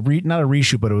scene was not a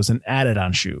reshoot, but it was an added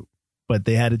on shoot. But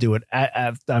they had to do it.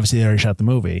 Obviously, they already shot the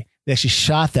movie. They actually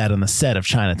shot that on the set of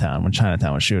Chinatown when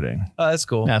Chinatown was shooting. Oh, that's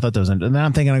cool. Yeah, I thought that was. And then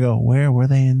I'm thinking, where were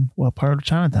they in? What part of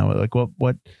Chinatown? Like,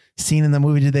 what scene in the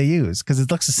movie did they use? Because it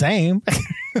looks the same.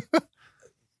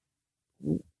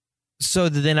 So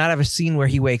did they not have a scene where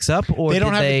he wakes up, or they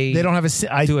don't have a scene?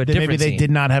 Maybe they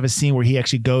did not have a scene where he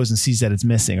actually goes and sees that it's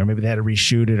missing, or maybe they had to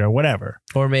reshoot it, or whatever.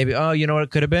 Or maybe, you know what it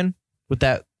could have been with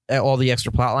that. All the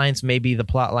extra plot lines, maybe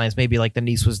like the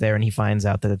niece was there and he finds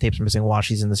out that the tapes are missing while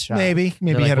she's in the shot. Maybe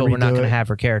like, he had to we're not going to to have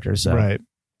her character. So right,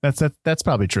 that's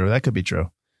probably true. That could be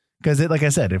true because like I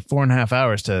said, 4.5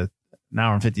 hours to an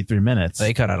hour and 53 minutes,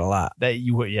 they cut out a lot.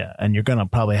 And you're gonna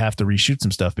probably have to reshoot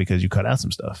some stuff because you cut out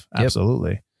some stuff. Yep.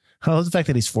 Absolutely. Well, the fact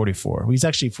that he's 44, he's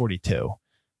actually 42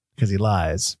 because he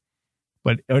lies.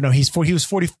 But he was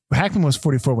 40. Hackman was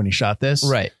 44 when he shot this.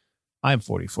 Right. I'm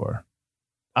 44.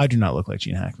 I do not look like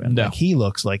Gene Hackman. No. Like, he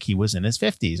looks like he was in his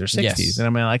 50s or 60s. Yes. And I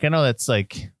mean, I know that's I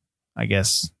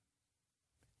guess,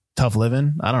 tough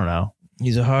living. I don't know.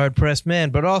 He's a hard pressed man,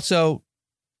 but also,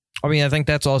 I think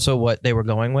that's also what they were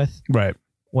going with. Right.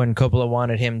 when Coppola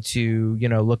wanted him to,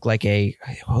 look like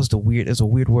there's a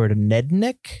weird word, a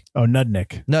Nednick? Oh,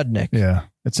 Nudnik. Nudnik. Yeah.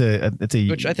 It's a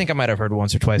Which I think I might have heard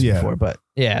once or twice Yeah. before, but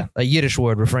yeah, a Yiddish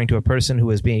word referring to a person who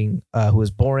is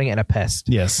boring and a pest.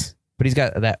 yes. But he's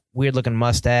got that weird looking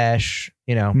mustache.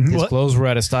 His Well- clothes were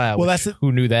out of style. well, which, that's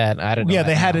who knew that? I don't know. Yeah, that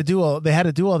they had now.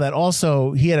 to do all that.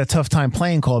 Also, he had a tough time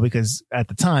playing Cole because at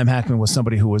the time Hackman was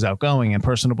somebody who was outgoing and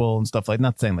personable and stuff like.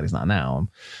 Not saying that he's not now,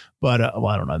 but I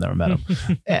don't know. I've never met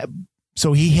him.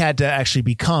 So he had to actually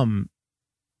become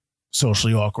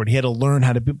socially awkward. He had to learn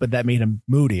how to be, but that made him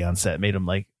moody on set. Made him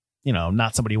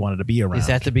not somebody you wanted to be around. Is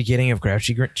that the beginning of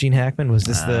Grouchy Gene Hackman? Was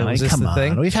this the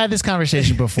thing? We've had this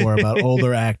conversation before about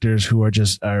older actors who are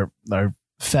just are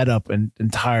fed up and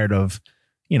tired of,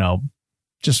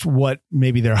 just what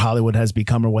maybe their Hollywood has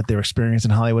become or what their experience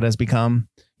in Hollywood has become.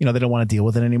 They don't want to deal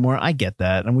with it anymore. I get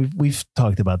that. And we've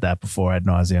talked about that before ad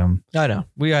nauseum. I know.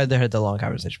 We had the long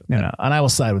conversation with that. And I will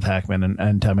side with Hackman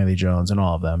and Tommy Lee Jones and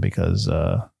all of them because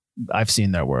I've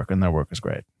seen their work and their work is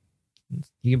great.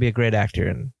 You can be a great actor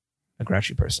and a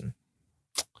grouchy person.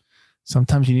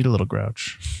 Sometimes you need a little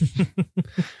grouch.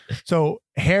 So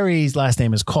Harry's last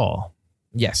name is Caul.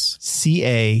 Yes.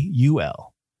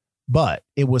 Caul. But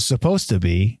it was supposed to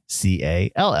be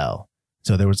Call.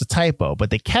 So there was a typo,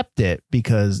 but they kept it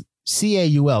because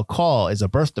Caul is a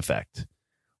birth defect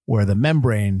where the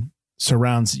membrane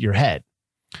surrounds your head.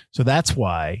 So that's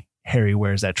why Harry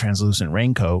wears that translucent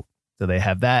raincoat. So they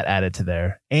have that added to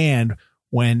there. And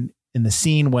when in the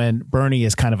scene when Bernie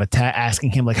is kind of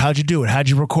asking him, like, how'd you do it? How'd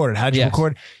you record it? How'd you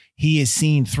record? He is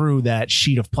seen through that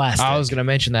sheet of plastic. I was going to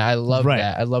mention that. I love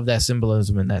that. I love that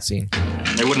symbolism in that scene.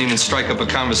 They wouldn't even strike up a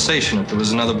conversation if there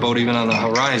was another boat even on the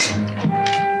horizon.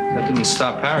 That didn't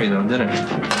stop Harry, though, did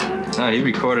it? No, he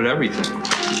recorded everything.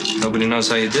 Nobody knows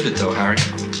how you did it, though, Harry.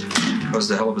 Caused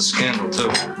a hell of a scandal, too.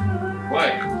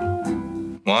 Why?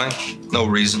 Why? No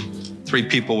reason. 3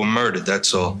 people were murdered,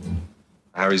 that's all.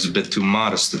 Harry's a bit too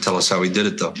modest to tell us how he did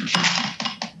it, though.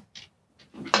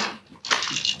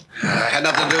 Had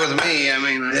nothing to do with me. I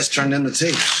mean, I just turned in the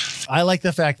tapes. I like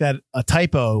the fact that a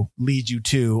typo leads you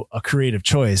to a creative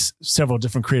choice, several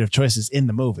different creative choices in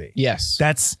the movie. Yes.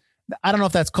 I don't know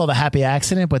if that's called a happy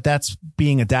accident, but that's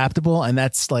being adaptable. And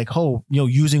that's like,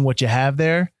 using what you have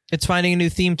there. It's finding a new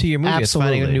theme to your movie.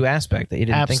 Absolutely. It's finding a new aspect that you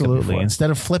didn't think of before.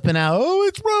 Instead of flipping out,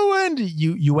 it's ruined,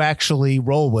 you actually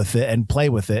roll with it and play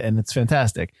with it. And it's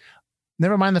fantastic.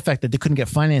 Never mind the fact that they couldn't get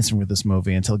financing for this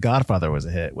movie until Godfather was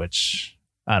a hit, which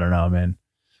I don't know, man.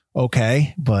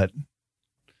 Okay. But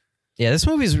yeah, this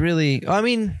movie is really,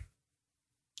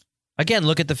 again,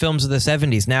 look at the films of the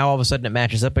 70s. Now, all of a sudden, it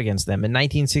matches up against them. In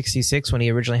 1966, when he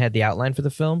originally had the outline for the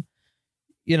film,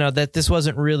 that this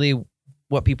wasn't really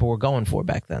what people were going for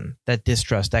back then. That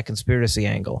distrust, that conspiracy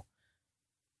angle.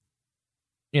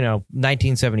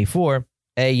 1974,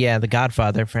 The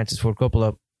Godfather, Francis Ford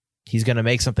Coppola, he's going to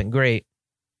make something great.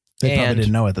 they probably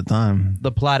didn't know at the time.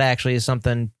 The plot actually is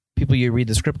something people, you read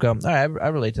the script, go, all right, I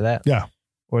relate to that. Yeah.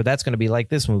 Or that's going to be like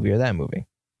this movie or that movie.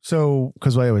 So,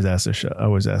 because I always ask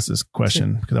this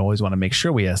question because I always want to make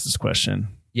sure we ask this question.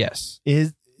 Yes.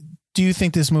 Do you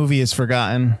think this movie is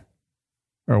forgotten?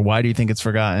 Or why do you think it's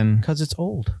forgotten? Because it's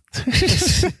old.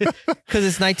 Because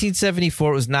it's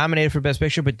 1974. It was nominated for Best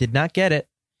Picture, but did not get it.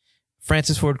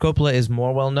 Francis Ford Coppola is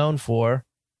more well known for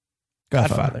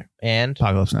Godfather and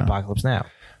Apocalypse Now.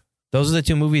 Those are the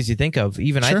 2 movies you think of.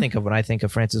 Even Sure. I think of when I think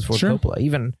of Francis Ford Sure.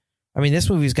 Coppola. This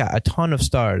movie's got a ton of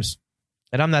stars.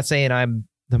 And I'm not saying I'm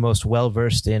the most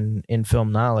well-versed in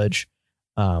film knowledge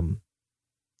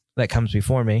that comes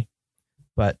before me,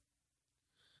 but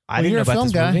I didn't know about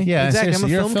this movie. Yeah, exactly.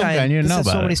 seriously, you're a film guy and you didn't know this has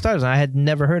about so many it. stars, and I had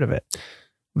never heard of it.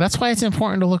 That's why it's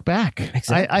important to look back.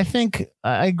 Exactly. I think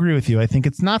I agree with you. I think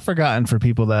it's not forgotten for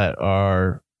people that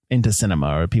are into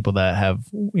cinema or people that have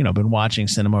been watching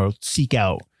cinema or seek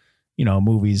out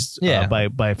movies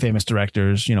by famous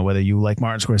directors. Whether you like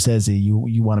Martin Scorsese,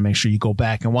 you want to make sure you go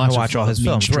back and watch all his Mean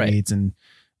films, right? Streets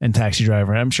and Taxi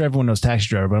Driver. I'm sure everyone knows Taxi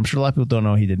Driver, but I'm sure a lot of people don't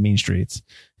know he did Mean Streets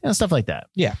and stuff like that.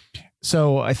 Yeah.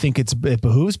 So I think it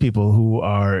behooves people who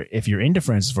are, if you're into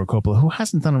Francis Ford Coppola, who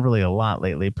hasn't done really a lot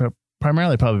lately,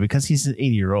 primarily probably because he's an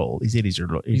 80-year-old. He's 80 years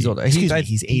old. He's older. Excuse me.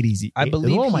 He's 80s. I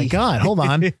believe. Oh my God. Hold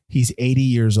on. He's 80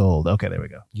 years old. Okay, there we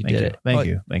go. You did it. Thank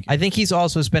you. I think he's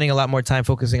also spending a lot more time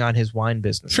focusing on his wine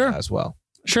business as well.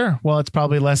 Sure. Well, it's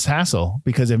probably less hassle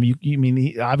because if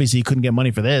obviously he couldn't get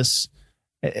money for this.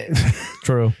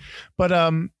 True. But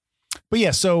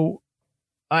yeah. So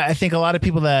I think a lot of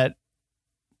people that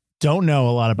don't know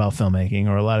a lot about filmmaking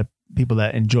or a lot of people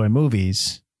that enjoy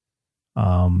movies,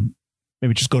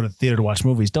 maybe just go to the theater to watch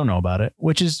movies, don't know about it,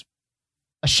 which is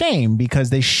a shame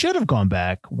because they should have gone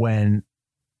back when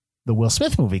the Will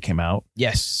Smith movie came out,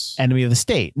 Yes. Enemy of the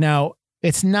State. Now,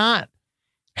 it's not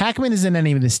Hackman is an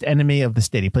enemy of the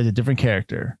state. He plays a different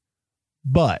character,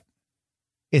 but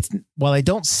it's while I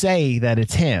don't say that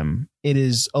it's him, it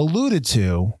is alluded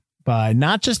to by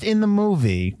not just in the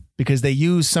movie because they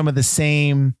use some of the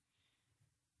same,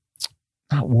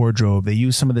 not wardrobe. They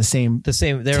use some of the same. There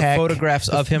are tech. photographs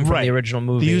of him from Right. the original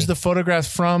movie. They use the photographs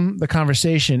from the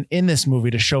conversation in this movie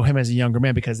to show him as a younger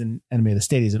man because in Enemy of the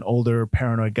State, he's an older,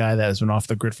 paranoid guy that has been off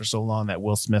the grid for so long that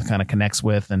Will Smith kind of connects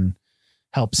with and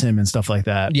helps him and stuff like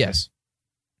that. Yes.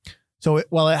 So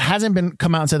while it hasn't been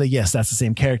come out and said that, yes, that's the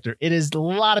same character, it is a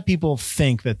lot of people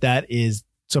think that that is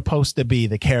supposed to be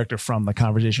the character from the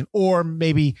conversation, or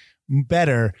maybe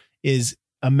better is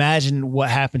imagine what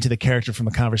happened to the character from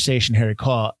the conversation, Harry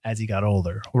Caul, as he got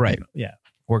older. Right. Yeah.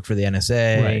 Worked for the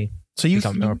NSA. Right. So you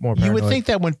Become more would paranoid. think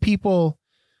that when people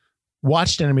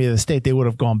watched Enemy of the State, they would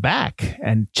have gone back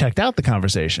and checked out the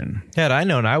conversation. Had I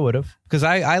known, I would have. Because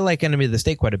I like Enemy of the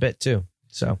State quite a bit, too.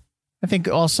 So I think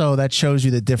also that shows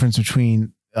you the difference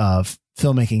between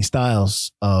filmmaking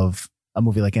styles of a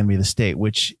movie like Enemy of the State,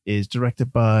 which is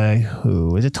directed by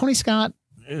who? Is it Tony Scott?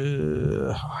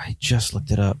 I just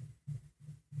looked it up.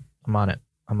 I'm on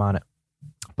it.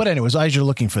 But anyways, as you're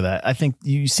looking for that, I think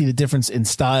you see the difference in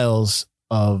styles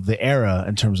of the era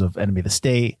in terms of Enemy of the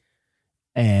State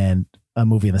and a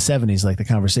movie in the 70s like The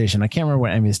Conversation. I can't remember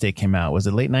when Enemy of the State came out. Was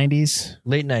it late 90s?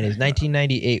 Late 90s.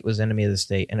 1998 was Enemy of the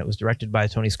State, and it was directed by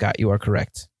Tony Scott. You are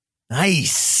correct.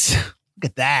 Nice. Look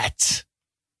at that.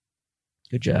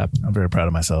 Good job. I'm very proud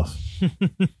of myself.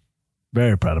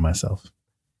 Very proud of myself.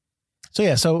 So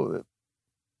yeah, so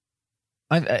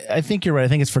I think you're right. I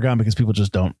think it's forgotten because people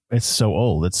just don't. It's so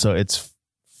old. It's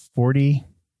 40,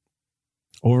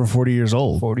 over 40 years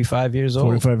old. 45 years old.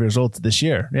 45 years old this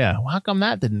year. Yeah. Well, how come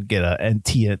that didn't get a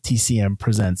TCM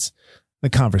presents The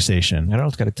Conversation? I don't know.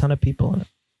 It's got a ton of people in it.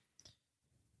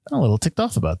 I'm a little ticked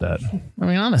off about that. I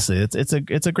mean, honestly, it's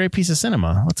a great piece of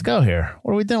cinema. Let's go here.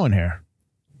 What are we doing here?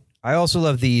 I also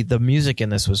love the music in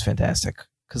this was fantastic.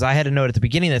 Because I had a note at the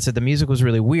beginning that said the music was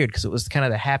really weird because it was kind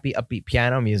of the happy, upbeat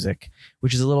piano music,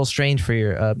 which is a little strange for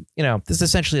your, this is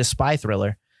essentially a spy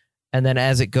thriller. And then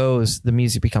as it goes, the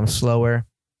music becomes slower.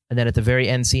 And then at the very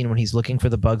end scene, when he's looking for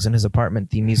the bugs in his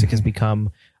apartment, the music has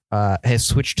has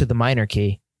switched to the minor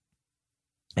key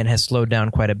and has slowed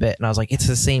down quite a bit. And I was like, it's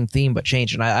the same theme, but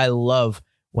changed. And I love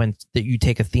when that you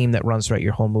take a theme that runs throughout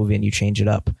your whole movie and you change it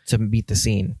up to meet the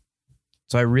scene.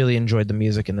 So I really enjoyed the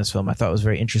music in this film. I thought it was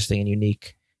very interesting and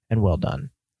unique. And well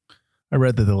done. I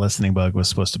read that the listening bug was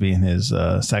supposed to be in his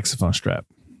saxophone strap.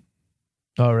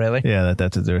 Oh, really? Yeah,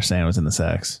 that's what they were saying was in the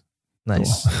sax.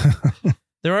 Nice. Cool.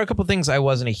 There are a couple things I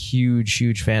wasn't a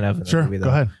huge fan of in the movie, though. Go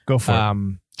ahead. Go for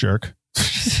it. Jerk.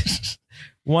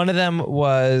 One of them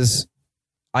was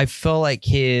I felt like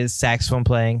his saxophone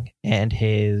playing and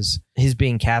his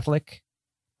being Catholic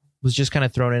was just kind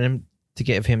of thrown in him to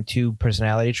give him two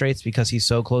personality traits because he's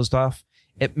so closed off.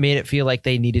 It made it feel like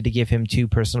they needed to give him two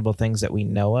personable things that we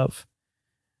know of.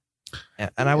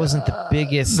 And I wasn't the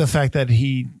biggest. The fact that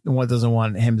he doesn't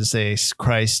want him to say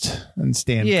Christ and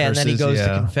stand. Yeah, curses, and then he goes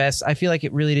to confess. I feel like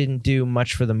it really didn't do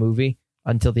much for the movie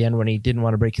until the end when he didn't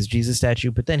want to break his Jesus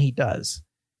statue, but then he does.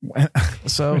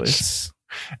 So it's.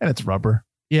 And it's rubber.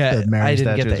 Yeah, I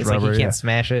didn't get that. It's rubber, like he can't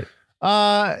smash it.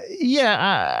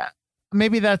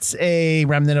 Maybe that's a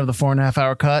remnant of the 4.5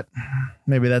 hour cut.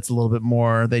 Maybe that's a little bit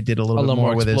more. They did a little bit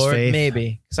more with his faith.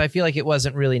 Maybe. Because I feel like it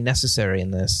wasn't really necessary in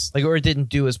this. Or it didn't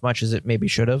do as much as it maybe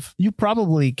should have. You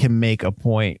probably can make a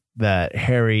point that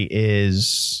Harry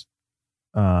has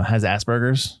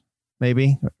Asperger's,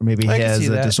 maybe. Or maybe he has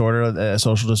a disorder, a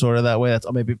social disorder that way. That's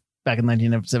maybe back in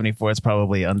 1974, it's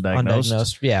probably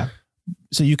undiagnosed. Yeah.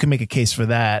 So you can make a case for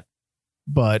that.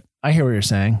 But I hear what you're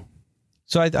saying.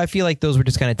 So I feel like those were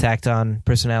just kind of tacked on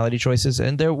personality choices.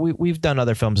 And we've done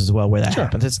other films as well where that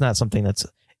happens. It's not something it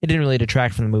didn't really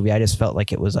detract from the movie. I just felt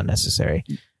like it was unnecessary.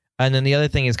 And then the other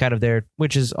thing is kind of there,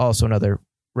 which is also another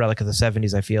relic of the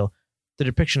 70s, I feel, the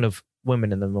depiction of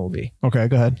women in the movie. Okay,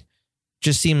 go ahead.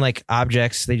 Just seem like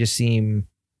objects. They just seem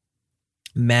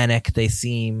manic. They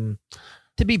seem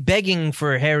to be begging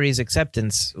for Harry's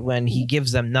acceptance when he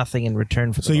gives them nothing in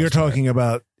return for the So you're talking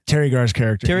about Terry Garr's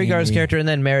character. Terry Garr's character, and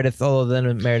then Meredith, although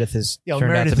then Meredith has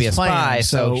turned out to be a spy, him,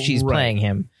 so she's playing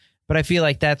him. But I feel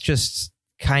like that's just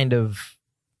kind of...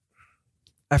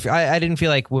 I didn't feel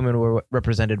like women were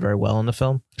represented very well in the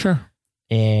film. Sure.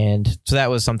 And so that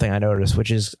was something I noticed,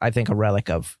 which is, I think, a relic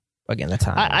of, again, the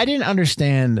time. I didn't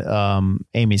understand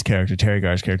Amy's character, Terry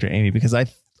Gar's character, Amy, because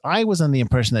I was under the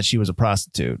impression that she was a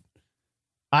prostitute.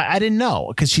 I didn't know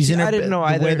because she's in her. I didn't know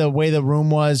either. The way the room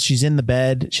was. She's in the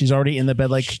bed. She's already in the bed.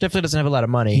 Like She definitely doesn't have a lot of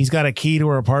money. he's got a key to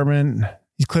her apartment.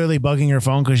 He's clearly bugging her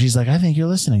phone because she's like, I think you're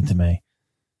listening to me.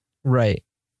 Right.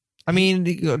 I mean,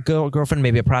 girlfriend,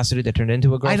 maybe a prostitute that turned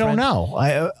into a girlfriend. I don't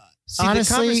know. See,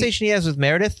 honestly, the conversation he has with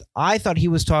Meredith, I thought he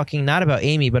was talking not about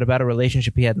Amy, but about a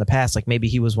relationship he had in the past. Like maybe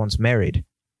he was once married.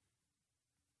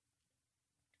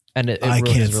 And it ruined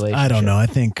his relationship. I don't know.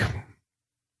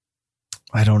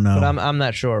 I don't know. But I'm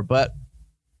not sure. But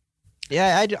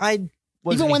yeah, I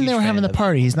wasn't even when a they huge were having fan the of-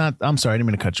 party, he's not. I'm sorry, I didn't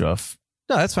mean to cut you off.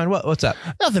 No, that's fine. What's up?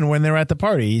 Nothing. When they were at the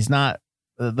party, he's not.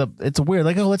 It's weird.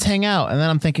 Like, oh, let's hang out, and then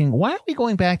I'm thinking, why aren't we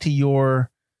going back to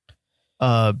your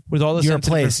With all the your sensitive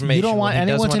place? information, You don't want when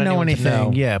he anyone doesn't to know want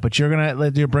anything. Yeah, but you're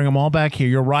gonna bring them all back here.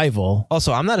 Your rival.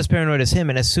 Also, I'm not as paranoid as him.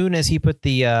 And as soon as he put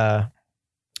the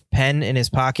pen in his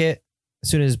pocket, as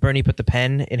soon as Bernie put the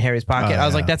pen in Harry's pocket, I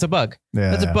was like, that's a bug.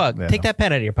 Yeah, That's a bug. yeah. Take that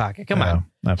pen out of your pocket. Come on.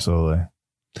 Absolutely.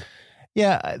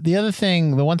 Yeah.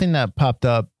 The one thing that popped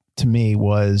up to me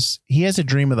was he has a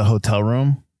dream of the hotel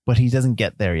room, but he doesn't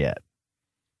get there yet.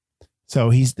 So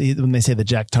when they say the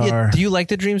Jack Tar. Yeah, do you like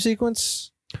the dream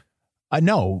sequence?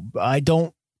 No, I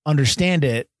don't understand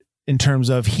it in terms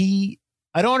of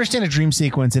I don't understand a dream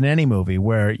sequence in any movie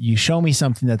where you show me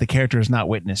something that the character has not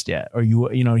witnessed yet, or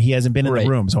he hasn't been in the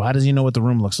room. So how does he know what the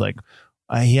room looks like?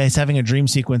 He's having a dream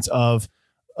sequence of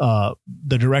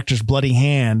the director's bloody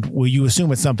hand. Well, you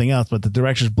assume it's something else, but the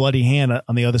director's bloody hand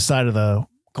on the other side of the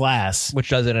glass, which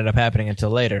doesn't end up happening until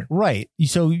later. Right.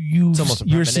 So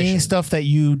you're seeing stuff that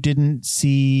you didn't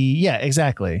see. Yeah,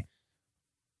 exactly.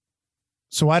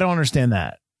 So I don't understand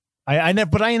that. I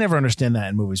never understand that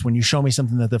in movies when you show me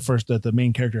something that the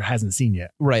main character hasn't seen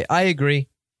yet. Right. I agree.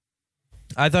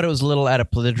 I thought it was a little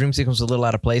the dream sequence was a little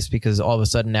out of place because all of a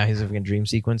sudden now he's having a dream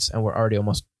sequence and we're already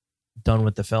almost done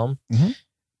with the film. Mm-hmm.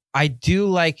 I do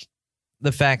like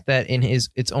the fact that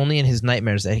it's only in his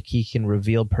nightmares that he can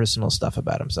reveal personal stuff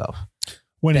about himself.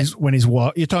 When he's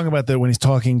you're talking about when he's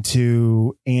talking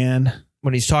to Anne.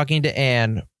 When he's talking to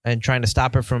Anne and trying to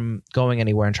stop her from going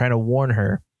anywhere and trying to warn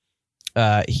her,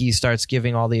 he starts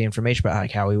giving all the information about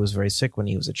like how he was very sick when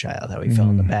he was a child, how he fell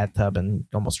in the bathtub and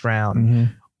almost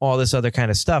drowned, all this other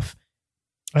kind of stuff.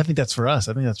 I think that's for us.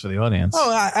 I think that's for the audience.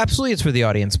 Oh, absolutely, it's for the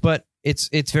audience. But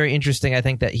it's very interesting. I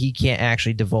think that he can't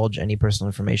actually divulge any personal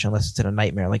information unless it's in a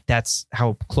nightmare. Like that's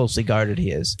how closely guarded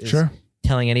he is. Sure.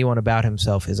 Telling anyone about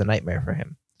himself is a nightmare for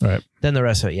him. Right. Then the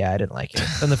rest of it, I didn't like it.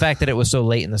 And the fact that it was so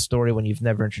late in the story when you've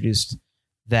never introduced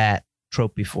that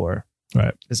trope before.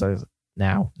 Right. Is like,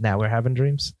 now we're having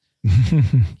dreams.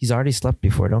 He's already slept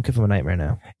before. Don't give him a nightmare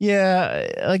now. Yeah.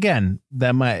 Again,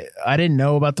 I didn't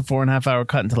know about the 4.5 hour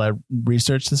cut until I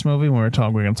researched this movie when we're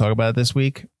going to talk about it this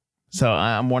week. So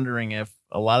I'm wondering if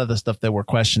a lot of the stuff that we're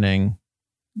questioning,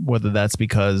 whether that's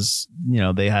because,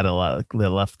 they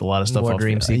left a lot of stuff More off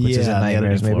dream sequences and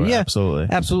nightmares, maybe. Yeah,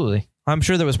 absolutely. I'm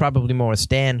sure there was probably more with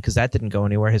Stan because that didn't go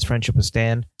anywhere. His friendship with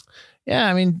Stan. Yeah,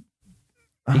 I mean,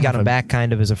 he got him back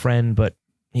kind of as a friend, but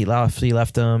he left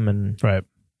him, and right.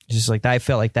 Just like that, I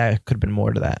felt like that could have been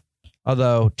more to that.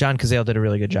 Although John Cazale did a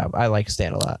really good job. I like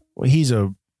Stan a lot. Well, he is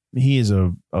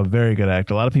a very good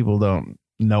actor. A lot of people don't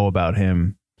know about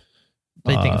him.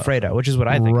 They think of Fredo, which is what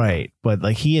I think. Right, but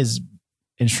like he is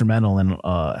instrumental in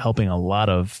helping a lot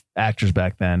of actors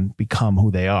back then become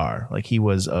who they are. Like he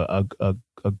was a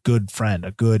good friend,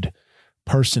 a good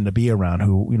person to be around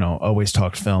who, always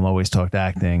talked film, always talked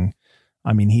acting.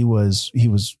 I mean, he was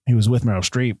with Meryl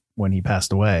Streep when he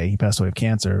passed away. He passed away of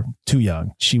cancer too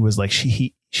young. She was like,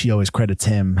 she always credits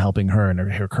him helping her in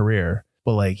her career,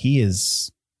 but like he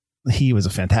was a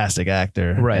fantastic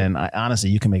actor. Right. And honestly,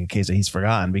 you can make a case that he's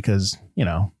forgotten because,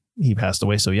 he passed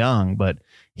away so young, but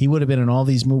he would have been in all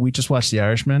these movies. We just watched The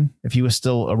Irishman. If he was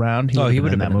still around, he would have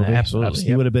been in that movie. Absolutely.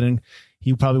 He would have been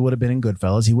he probably would have been in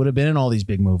Goodfellas. He would have been in all these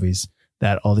big movies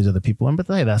that all these other people in, but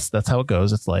hey, that's how it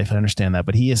goes. It's life. I understand that,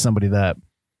 but he is somebody that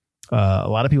a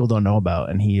lot of people don't know about,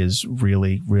 and he is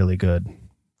really, really good.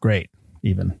 Great,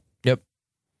 even. Yep.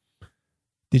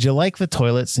 Did you like the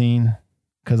toilet scene?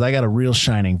 Because I got a real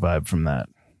Shining vibe from that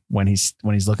when he's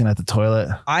looking at the toilet.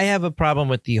 I have a problem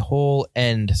with the whole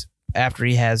end after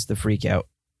he has the freak out.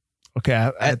 Okay,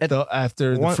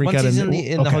 after the freak once out he's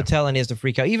in the hotel and he has the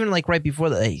freak out, even like right before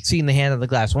seeing the hand on the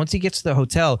glass. Once he gets to the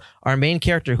hotel, our main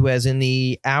character, who has in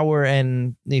the hour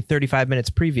and the 35 minutes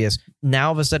previous, now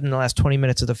all of a sudden in the last 20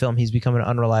 minutes of the film, he's become an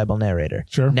unreliable narrator.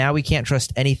 Sure. Now we can't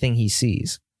trust anything he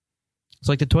sees. It's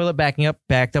like the toilet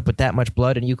backed up with that much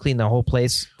blood, and you clean the whole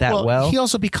place that well. He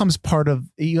also becomes part of.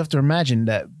 You have to imagine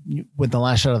that with the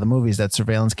last shot of the movie is that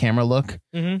surveillance camera look.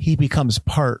 Mm-hmm. He becomes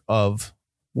part of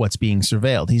what's being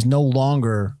surveilled. He's no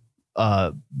longer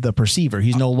the perceiver.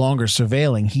 He's no longer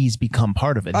surveilling. He's become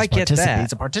part of it. I get that.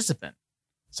 He's a participant.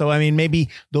 So, I mean, maybe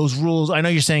those rules, I know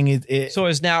you're saying it. So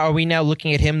are we now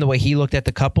looking at him the way he looked at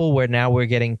the couple, where now we're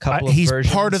getting couple of he's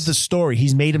versions? part of the story.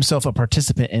 He's made himself a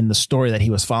participant in the story that he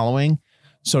was following.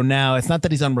 So now it's not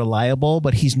that he's unreliable,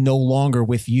 but he's no longer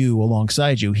with you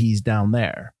alongside you. He's down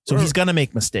there. So he's going to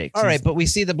make mistakes. All right, but we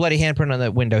see the bloody handprint on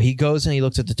that window. He goes and he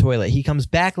looks at the toilet. He comes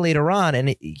back later on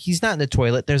and he's not in the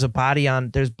toilet. There's a body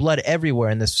there's blood everywhere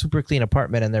in this super clean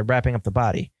apartment and they're wrapping up the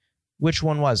body. Which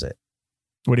one was it?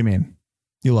 What do you mean?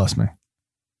 You lost me.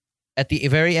 At the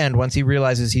very end, once he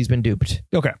realizes he's been duped.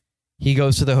 Okay. He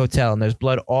goes to the hotel and there's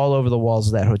blood all over the walls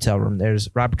of that hotel room. There's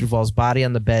Robert Duvall's body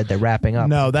on the bed. They're wrapping up.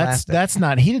 No, that's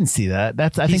not. He didn't see that.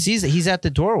 He sees it. He's at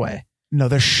the doorway. No,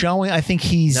 they're showing. I think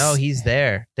he's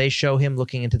there. They show him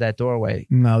looking into that doorway.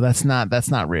 No, that's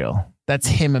not real. That's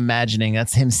him imagining.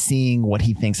 That's him seeing what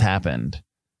he thinks happened.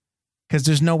 Because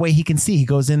there's no way he can see. He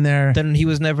goes in there. Then he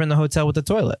was never in the hotel with the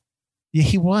toilet. Yeah,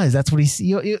 he was. That's what he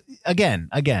see. Again.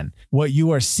 What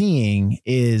you are seeing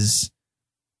is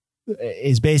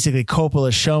basically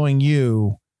Coppola showing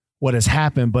you what has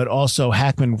happened, but also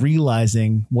Hackman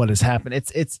realizing what has happened.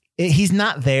 He's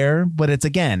not there, but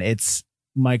it's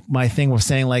my thing was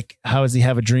saying, like, how does he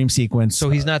have a dream sequence? So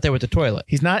he's not there with the toilet.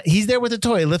 He's not. He's there with the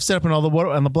toilet. He lifts it up and all the water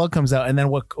and the blood comes out. And then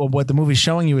what the movie's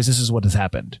showing you is this is what has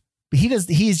happened. But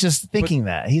he's just thinking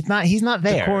that he's not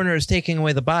there. The coroner is taking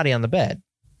away the body on the bed.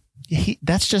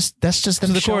 That's just them. So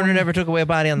the coroner never took away a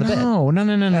body on the bed. No.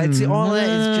 It's all that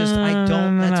is just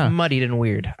that's muddied and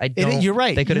weird. You're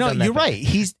right. They could have done that. You're right.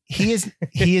 He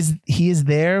is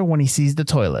there when he sees the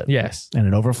toilet. Yes, and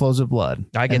it overflows with blood.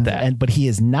 I get that. But he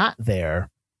is not there.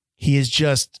 He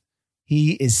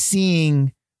is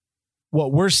seeing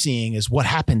what we're seeing is what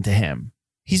happened to him.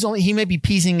 He may be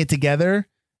piecing it together.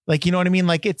 Like, you know what I mean?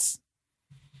 Like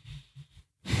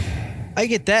I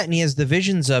get that, and he has the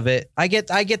visions of it. I get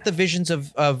the visions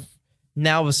of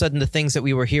now all of a sudden the things that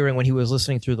we were hearing when he was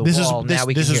listening through the wall.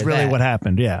 This is really what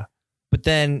happened. Yeah. But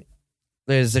then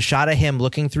there's a shot of him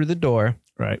looking through the door,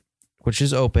 right, which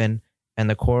is open, and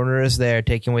the coroner is there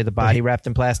taking away the body wrapped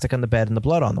in plastic on the bed and the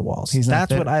blood on the walls.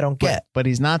 That's what I don't get. But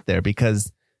he's not there because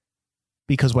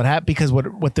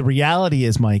what the reality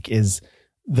is, Mike, is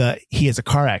he has a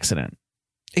car accident.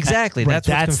 Exactly. Right,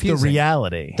 That's the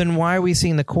reality. Then why are we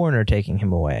seeing the coroner taking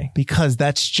him away? Because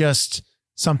that's just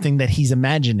something that he's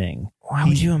imagining. Why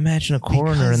would you imagine a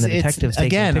coroner and the detectives taking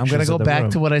again, I'm going to go back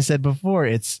room? to what I said before.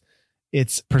 It's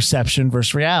perception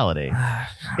versus reality. I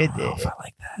don't know if I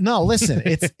like that. No, listen,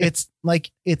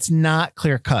 it's not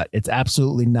clear cut. It's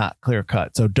absolutely not clear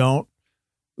cut. So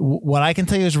what I can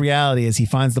tell you is reality is he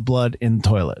finds the blood in the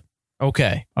toilet.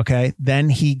 Okay. Then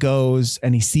he goes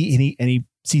and he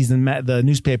sees the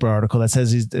newspaper article that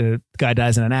says the guy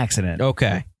dies in an accident.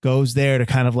 Okay. Goes there to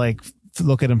kind of like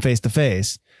look at him face to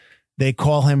face. They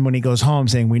call him when he goes home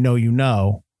saying, we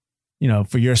know,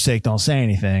 for your sake, don't say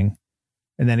anything.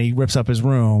 And then he rips up his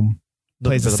room,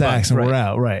 plays the sax, and we're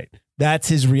out. Right. That's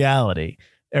his reality.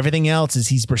 Everything else is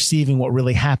he's perceiving what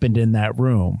really happened in that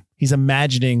room. He's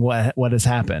imagining what has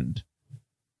happened.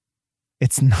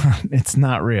 It's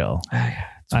not real. I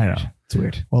know. It's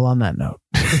weird. Well, on that note,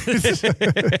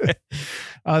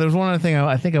 there's one other thing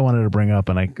I think I wanted to bring up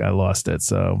and I lost it.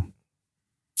 So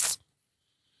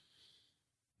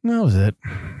that was it.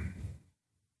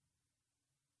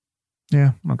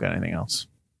 Yeah. I don't got anything else.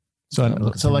 So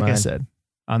like I said,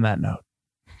 on that note,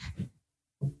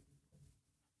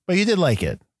 but you did like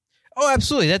it. Oh,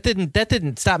 absolutely. That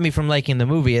didn't stop me from liking the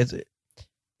movie.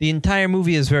 The entire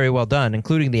movie is very well done,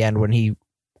 including the end when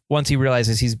once he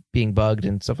realizes he's being bugged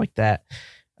and stuff like that,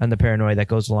 and the paranoia that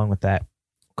goes along with that,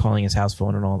 calling his house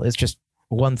phone and all. It's just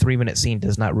 1 3-minute scene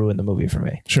does not ruin the movie for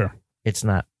me. Sure. It's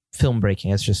not film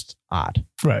breaking. It's just odd.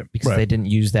 Right. Because they didn't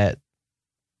use that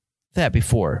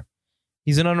before.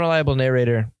 He's an unreliable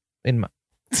narrator in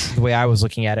the way I was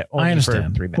looking at it. Only I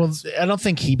understand. For 3 minutes. Well, I don't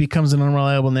think he becomes an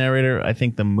unreliable narrator. I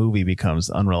think the movie becomes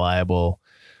unreliable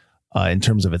in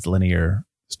terms of its linear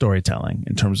storytelling,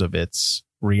 in terms of its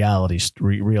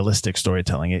realistic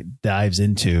storytelling. It dives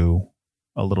into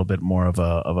a little bit more of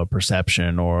a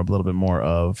perception or a little bit more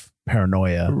of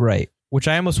paranoia. Right. Which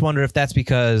I almost wonder if that's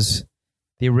because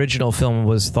the original film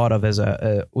was thought of as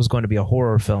was going to be a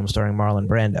horror film starring Marlon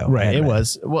Brando. Right. It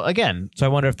was. Well, again. So I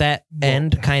wonder if that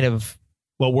end kind of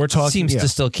we're talking seems to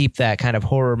still keep that kind of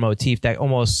horror motif, that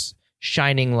almost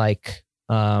Shining like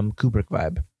Kubrick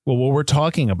vibe. Well, what we're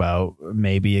talking about,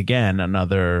 maybe again,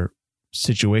 another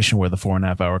situation where the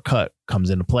 4.5 hour cut comes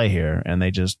into play here, and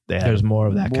there's more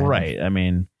of that. Kind right. of. I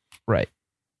mean, right.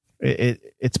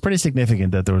 It's pretty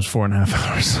significant that there was 4.5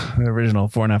 hours, the original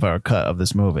 4.5 hour cut of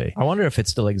this movie. I wonder if it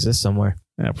still exists somewhere.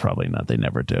 Yeah, probably not. They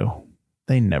never do.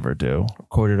 They never do.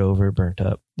 Recorded over, burnt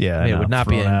up. Yeah, I mean, it would not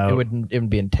be. out, It wouldn't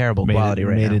be in terrible quality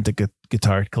right made now. into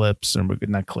guitar clips or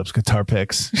not clips, guitar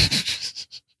picks.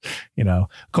 You know,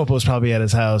 Coppola's probably at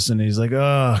his house and he's like,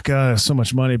 "Oh God, so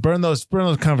much money. Burn those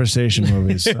conversation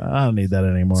movies. I don't need that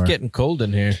anymore." It's getting cold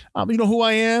in here. You know who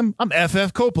I am? I'm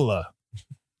FF Coppola.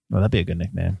 Well, that'd be a good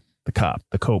nickname. The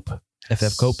Cope.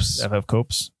 FF Copes. FF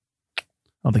Copes. I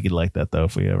don't think he'd like that though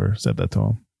if we ever said that to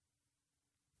him.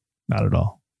 Not at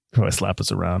all. He'd probably slap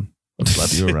us around. He'll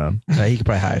slap you around. He could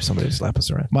probably hire somebody to slap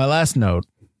us around. My last note,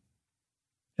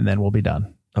 and then we'll be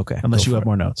done. Okay. Unless you have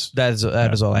more notes. That is all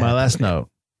I have. My last note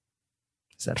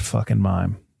is that fucking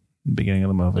mime in the beginning of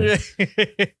the movie.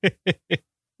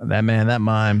 that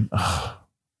mime. Oh,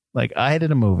 like I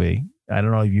did a movie. I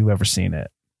don't know if you've ever seen it.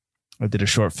 I did a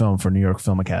short film for New York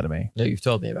Film Academy. No, you've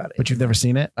told me about it. But you've never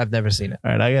seen it? I've never seen it.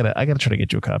 All right, I gotta try to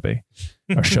get you a copy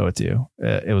or show it to you.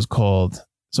 It was called.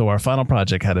 So our final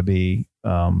project had to be.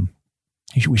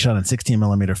 We shot in 16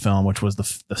 millimeter film, which was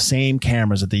the same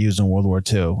cameras that they used in World War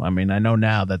II. I mean, I know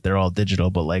now that they're all digital,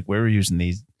 but like we were using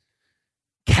these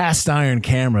cast iron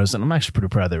cameras, and I'm actually pretty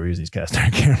proud that we use these cast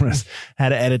iron cameras. Had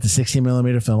to edit the 16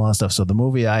 millimeter film, all that stuff. So the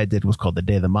movie I did was called The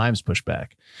Day the Mimes Pushed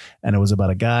Back, and it was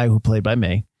about a guy who played by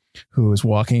me, who was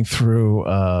walking through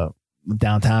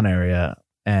downtown area,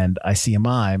 and I see a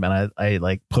mime, and I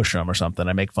like push him or something.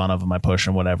 I make fun of him, I push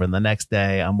him, whatever. And the next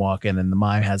day I'm walking, and the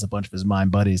mime has a bunch of his mime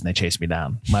buddies, and they chase me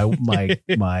down.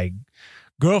 My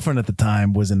girlfriend at the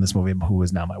time was in this movie, who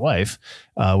is now my wife,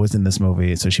 was in this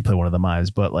movie, so she played one of the mimes.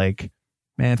 But like,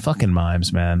 man, fucking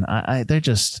mimes, man.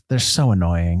 They're so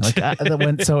annoying. Like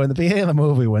so in the beginning of the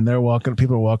movie, when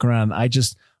people are walking around, I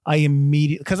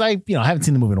immediately, because I haven't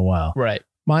seen the movie in a while. Right.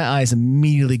 My eyes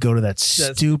immediately go to that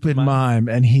stupid mime,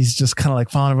 and he's just kind of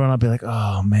like following everyone. I'll be like,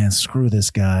 oh man, screw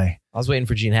this guy. I was waiting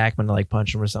for Gene Hackman to like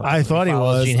punch him or something. I thought he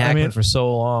was. Gene Hackman for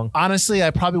so long. Honestly, I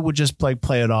probably would just like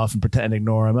play it off and pretend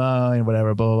ignore him. Oh, and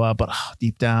whatever, blah, blah, blah. But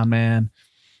deep down, man,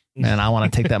 I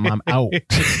want to take that mime out.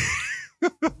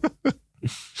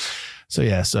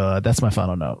 So that's my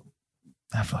final note.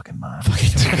 That fucking mime.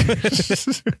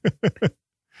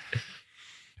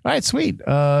 All right, sweet.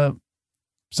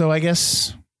 So I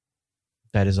guess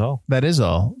that is all.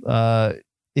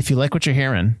 If you like what you're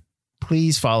hearing,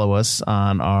 please follow us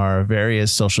on our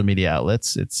various social media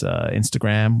outlets. It's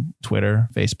Instagram, Twitter,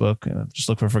 Facebook. Just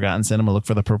look for Forgotten Cinema. Look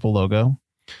for the purple logo.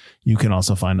 You can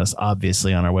also find us,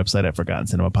 obviously, on our website at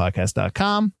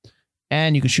ForgottenCinemaPodcast.com.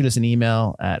 And you can shoot us an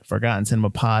email at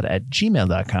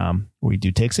ForgottenCinemaPod@gmail.com. We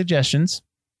do take suggestions.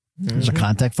 There's a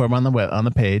contact form on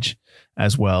the page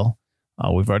as well.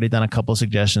 We've already done a couple of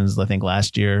suggestions, I think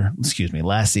last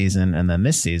season, and then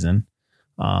this season.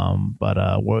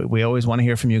 But we always want to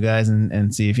hear from you guys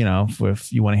and see if you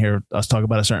want to hear us talk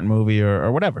about a certain movie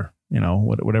or whatever,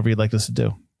 whatever you'd like us to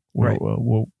do.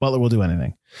 Butler will do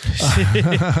anything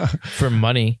for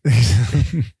money.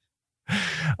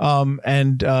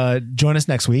 And join us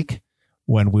next week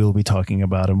when we'll be talking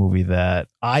about a movie that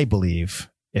I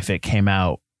believe, if it came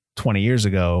out 20 years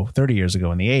ago, 30 years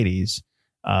ago in the 80s,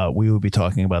 we would be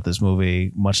talking about this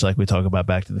movie much like we talk about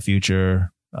Back to the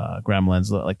Future,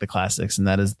 Gremlins, like the classics, and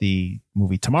that is the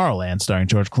movie Tomorrowland starring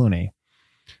George Clooney.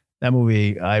 That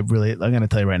movie, I'm going to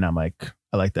tell you right now, Mike,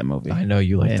 I like that movie. I know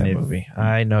you like that movie.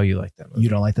 I know you like that movie. You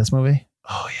don't like this movie?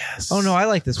 Oh, yes. Oh, no, I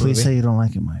like this movie. Please say you don't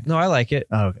like it, Mike. No, I like it.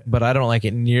 Oh, okay. But I don't like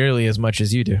it nearly as much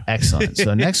as you do. Excellent.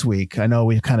 So next week, I know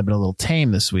we've kind of been a little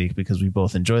tame this week because we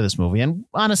both enjoy this movie. And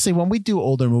honestly, when we do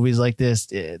older movies like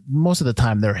this, most of the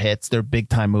time they're hits. They're big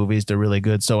time movies. They're really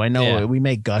good. So I know we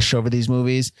may gush over these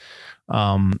movies.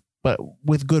 But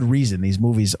with good reason. These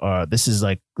movies this is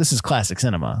classic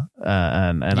cinema,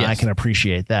 and yes. I can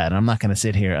appreciate that. And I'm not going to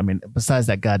sit here. I mean, besides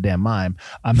that goddamn mime,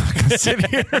 I'm not going to sit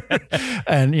here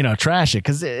and trash it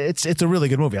because it's a really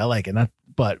good movie. I like it.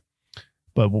 But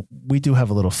we do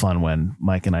have a little fun when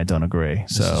Mike and I don't agree.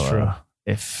 So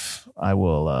if I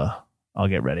will, I'll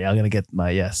get ready. I'm going to get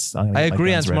my yes. I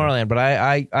agree on Tomorrowland, but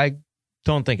I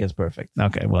don't think it's perfect.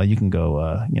 Okay, well, you can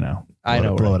go,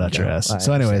 blow it out your ass.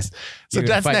 So anyways,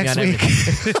 that's next week.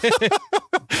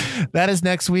 That is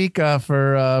next week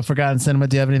for Forgotten Cinema.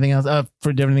 Do you have anything else? Do you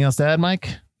have anything else to add, Mike?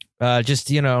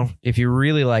 Just, if you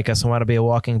really like us and want to be a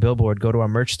walking billboard, go to our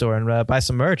merch store and buy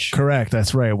some merch. Correct.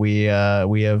 That's right. We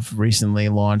have recently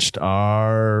launched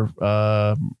our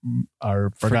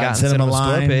Forgotten Cinema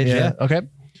line. Store page. Yeah. Okay.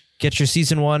 Get your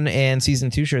season 1 and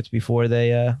season 2 shirts before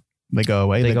they go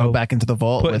away. They go back into the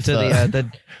vault. Put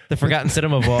into the Forgotten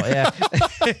Cinema vault. Yeah.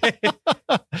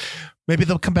 Maybe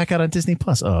they'll come back out on Disney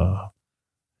Plus. Oh,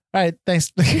 All right.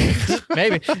 Thanks.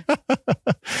 Maybe.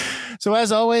 So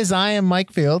as always, I am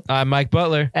Mike Field. I'm Mike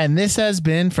Butler. And this has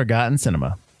been Forgotten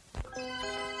Cinema.